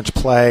conference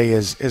play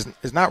is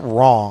not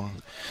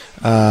wrong,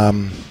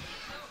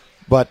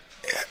 but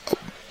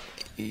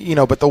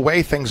the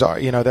way things are,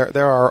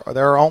 there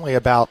are only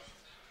about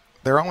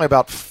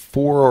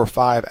 4 or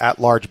 5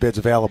 at-large bids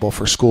available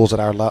for schools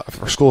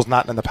for schools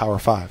not in the Power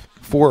 5,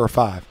 4 or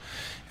 5,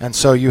 and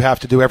so you have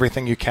to do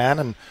everything you can,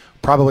 and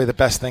probably the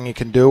best thing you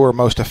can do or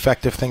most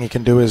effective thing you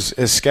can do is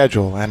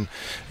schedule. And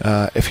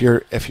if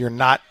you're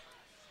not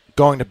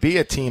going to be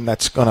a team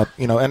that's going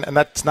to, and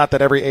that's not that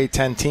every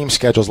A10 team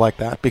schedules like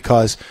that,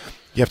 because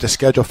you have to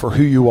schedule for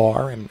who you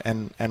are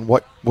and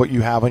what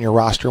you have on your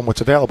roster and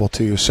what's available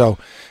to you. So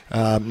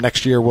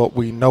next year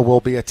we know we'll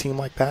be a team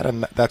like that,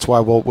 and that's why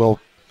we'll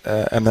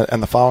and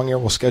the following year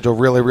we'll schedule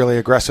really, really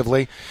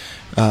aggressively.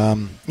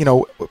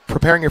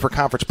 Preparing you for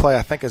conference play,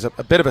 I think, is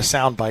a bit of a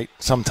soundbite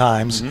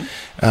sometimes,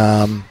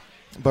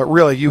 but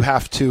really you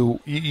have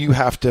to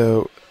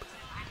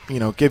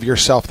give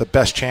yourself the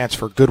best chance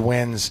for good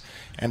wins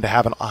and to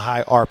have a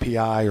high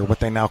RPI, or what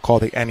they now call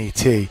the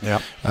NET.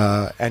 Yep.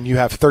 And you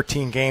have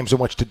 13 games in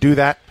which to do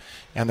that,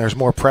 and there's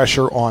more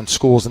pressure on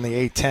schools in the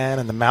A10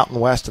 and the Mountain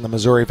West and the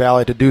Missouri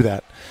Valley to do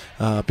that,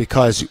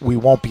 because we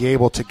won't be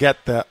able to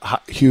get the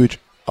huge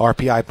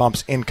RPI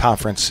bumps in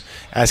conference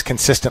as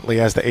consistently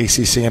as the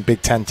ACC and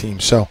Big Ten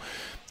teams. So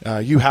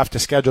you have to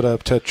schedule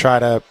to try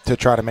to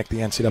make the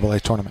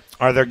NCAA tournament.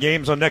 Are there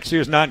games on next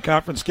year's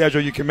non-conference schedule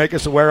you can make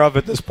us aware of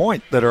at this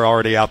point that are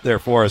already out there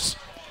for us?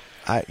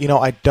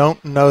 I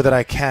don't know that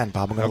I can,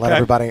 Bob. I'm going to let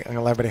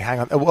everybody hang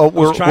on.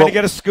 We're trying to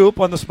get a scoop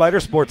on the Spider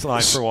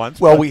Sportsline for once.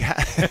 Well, we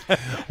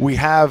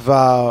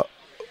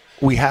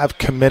have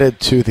committed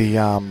to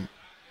the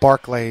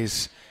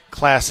Barclays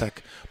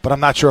Classic, but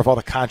I'm not sure if all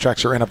the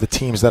contracts are in of the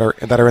teams that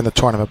are in the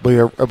tournament.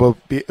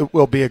 It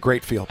will be a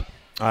great field.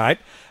 All right.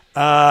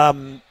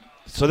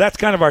 So that's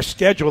kind of our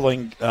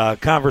scheduling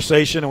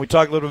conversation, and we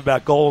talk a little bit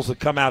about goals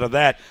that come out of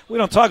that. We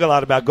don't talk a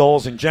lot about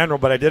goals in general,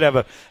 but I did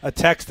have a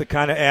text that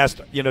kind of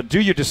asked, do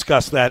you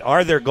discuss that?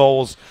 Are there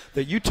goals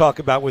that you talk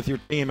about with your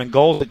team and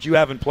goals that you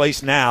have in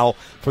place now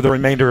for the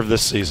remainder of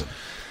this season?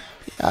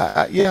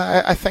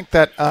 I think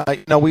that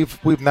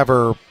we've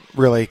never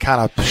really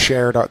kind of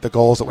shared the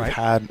goals that we've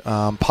had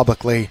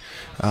publicly,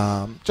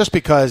 just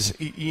because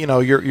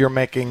you're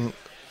making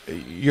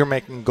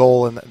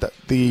goal, and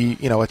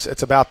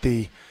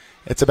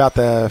it's about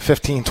the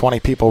 15, 20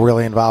 people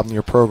really involved in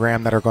your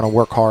program that are going to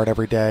work hard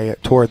every day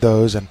toward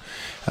those. And,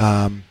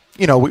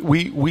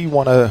 we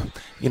want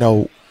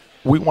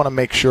to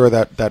make sure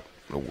that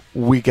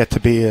we get to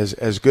be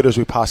as good as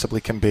we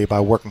possibly can be by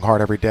working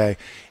hard every day.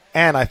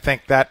 And I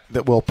think that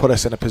will put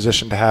us in a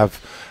position to have,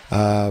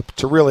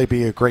 to really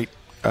be a great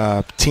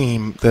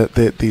team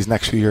these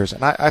next few years.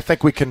 And I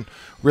think we can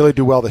really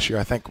do well this year.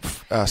 I think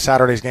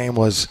Saturday's game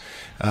was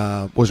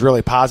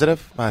really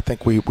positive. I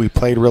think we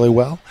played really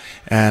well,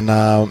 and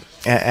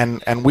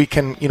we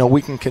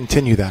can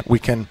continue that. We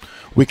can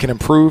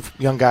improve.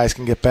 Young guys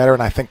can get better,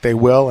 and I think they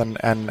will.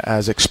 And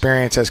as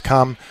experience has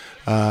come,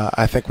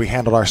 I think we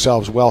handled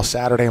ourselves well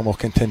Saturday, and we'll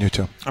continue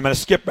to. I'm going to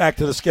skip back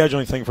to the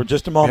scheduling thing for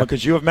just a moment,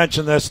 because you have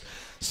mentioned this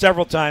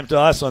several times to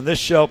us on this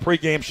show,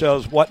 pregame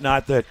shows,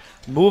 whatnot, that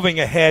moving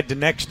ahead to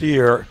next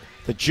year,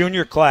 the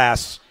junior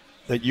class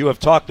that you have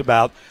talked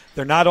about,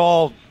 they're not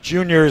all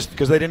juniors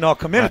because they didn't all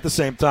come in at the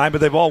same time, but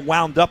they've all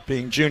wound up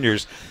being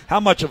juniors. How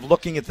much of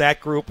looking at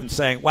that group and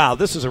saying, wow,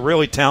 this is a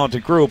really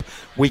talented group,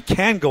 we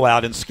can go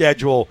out and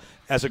schedule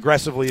as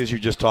aggressively as you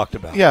just talked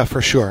about? Yeah,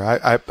 for sure.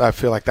 I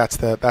feel like that's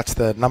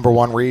the number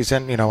one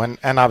reason,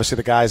 and obviously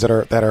the guys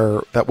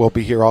that will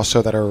be here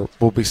also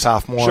will be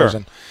sophomores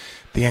and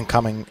the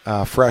incoming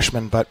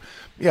freshmen. But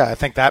yeah, I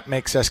think that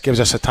gives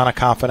us a ton of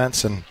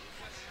confidence, and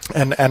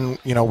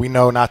we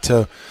know not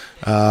to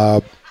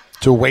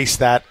waste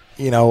that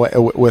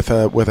with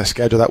a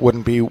schedule that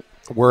wouldn't be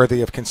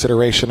worthy of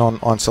consideration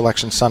on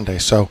Selection Sunday.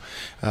 So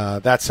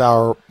that's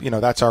our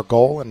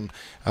goal, and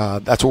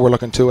that's what we're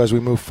looking to as we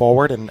move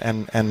forward. And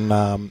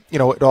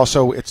it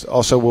also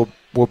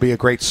will be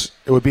it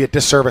would be a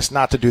disservice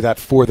not to do that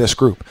for this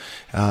group.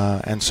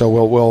 And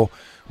so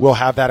we'll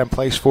have that in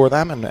place for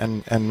them,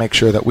 and make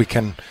sure that we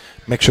can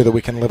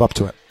live up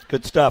to it.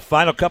 Good stuff.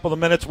 Final couple of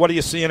minutes. What are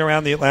you seeing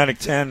around the Atlantic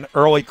 10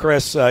 early,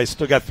 Chris? You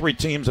still got 3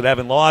 teams that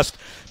haven't lost,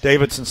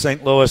 Davidson,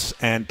 St. Louis,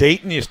 and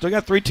Dayton. You still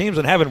got 3 teams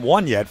that haven't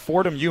won yet,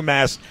 Fordham,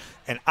 UMass,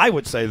 and I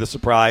would say the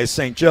surprise,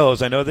 St.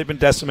 Joe's. I know they've been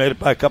decimated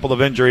by a couple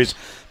of injuries,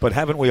 but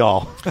haven't we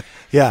all?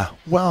 Yeah.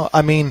 Well,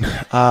 I mean,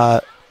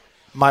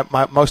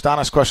 my most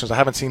honest question is I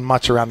haven't seen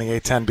much around the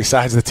A10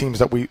 besides the teams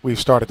that we've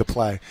started to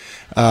play.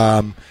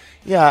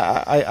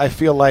 Yeah, I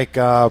feel like,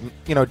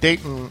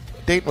 Dayton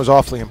was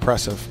awfully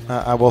impressive.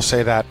 I will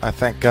say that. I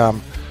think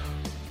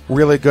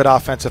really good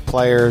offensive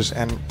players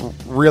and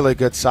really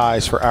good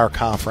size for our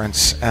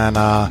conference. And,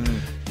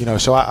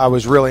 so I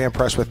was really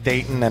impressed with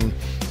Dayton. And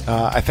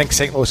I think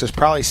St. Louis is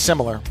probably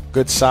similar.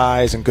 Good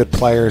size and good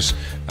players.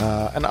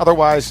 And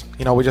otherwise,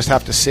 we just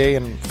have to see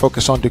and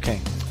focus on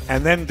Duquesne.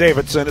 And then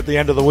Davidson at the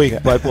end of the week,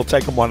 but we'll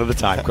take them one at a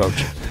time,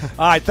 Coach.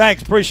 All right,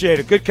 thanks. Appreciate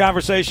it. Good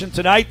conversation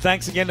tonight.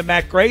 Thanks again to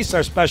Matt Grace,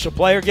 our special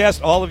player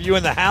guest, all of you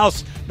in the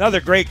house.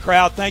 Another great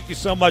crowd. Thank you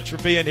so much for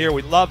being here.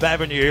 We love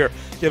having you here.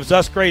 Gives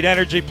us great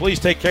energy. Please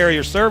take care of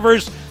your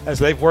servers as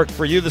they've worked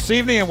for you this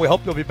evening, and we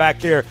hope you'll be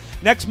back here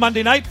next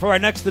Monday night for our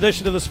next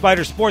edition of the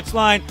Spider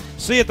Sportsline.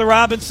 See you at the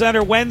Robins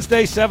Center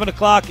Wednesday, 7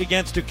 o'clock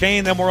against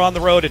Duquesne. Then we're on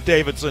the road at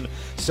Davidson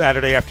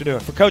Saturday afternoon.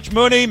 For Coach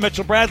Mooney,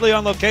 Mitchell Bradley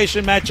on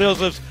location, Matt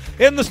Josephs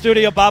in the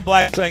studio, Bob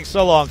Black saying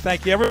so long.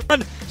 Thank you,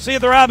 everyone. See you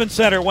at the Robins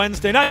Center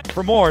Wednesday night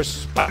for more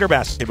Spider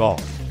Basketball.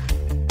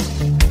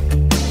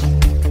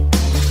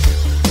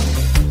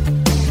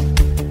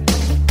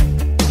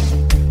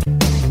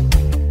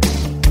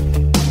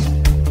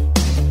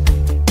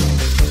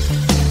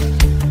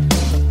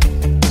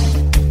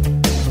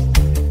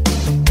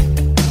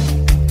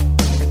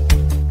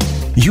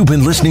 You've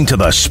been listening to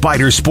the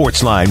Spider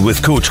Sportsline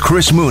with Coach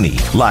Chris Mooney,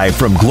 live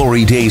from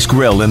Glory Days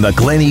Grill in the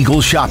Glen Eagle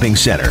Shopping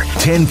Center,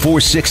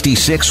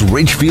 10466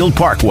 Ridgefield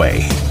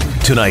Parkway.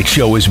 Tonight's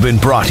show has been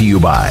brought to you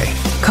by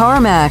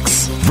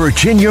CarMax,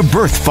 Virginia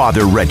Birth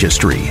Father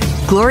Registry,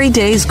 Glory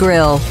Days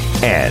Grill,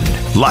 and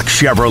Lux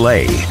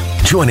Chevrolet.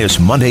 Join us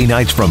Monday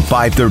nights from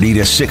 5:30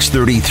 to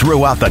 6:30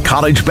 throughout the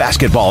college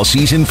basketball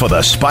season for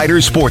the Spider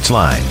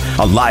Sportsline,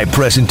 a live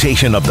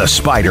presentation of the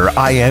Spider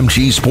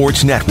IMG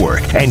Sports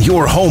Network and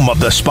your home of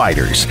the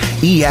Spiders,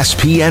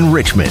 ESPN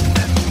Richmond.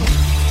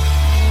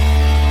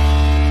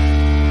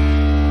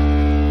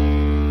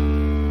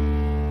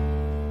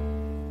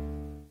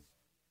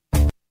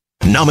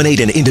 Nominate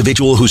an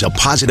individual who's a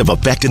positive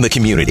effect in the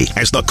community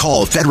as the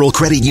Call Federal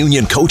Credit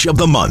Union Coach of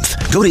the Month.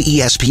 Go to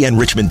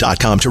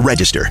ESPNRichmond.com to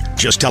register.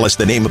 Just tell us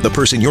the name of the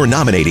person you're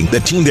nominating,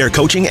 the team they're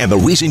coaching, and the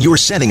reason you're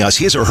sending us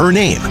his or her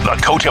name. The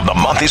Coach of the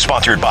Month is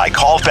sponsored by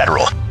Call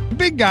Federal.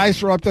 Big guys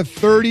for up to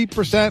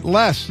 30%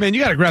 less. Man, you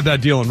got to grab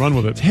that deal and run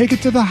with it. Take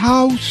it to the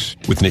house.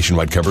 With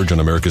nationwide coverage on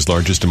America's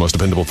largest and most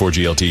dependable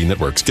 4G LTE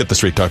networks, get the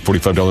Straight Talk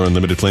 $45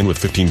 unlimited plan with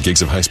 15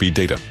 gigs of high-speed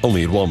data.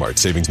 Only at Walmart.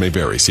 Savings may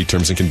vary. See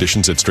terms and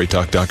conditions at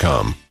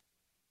straighttalk.com.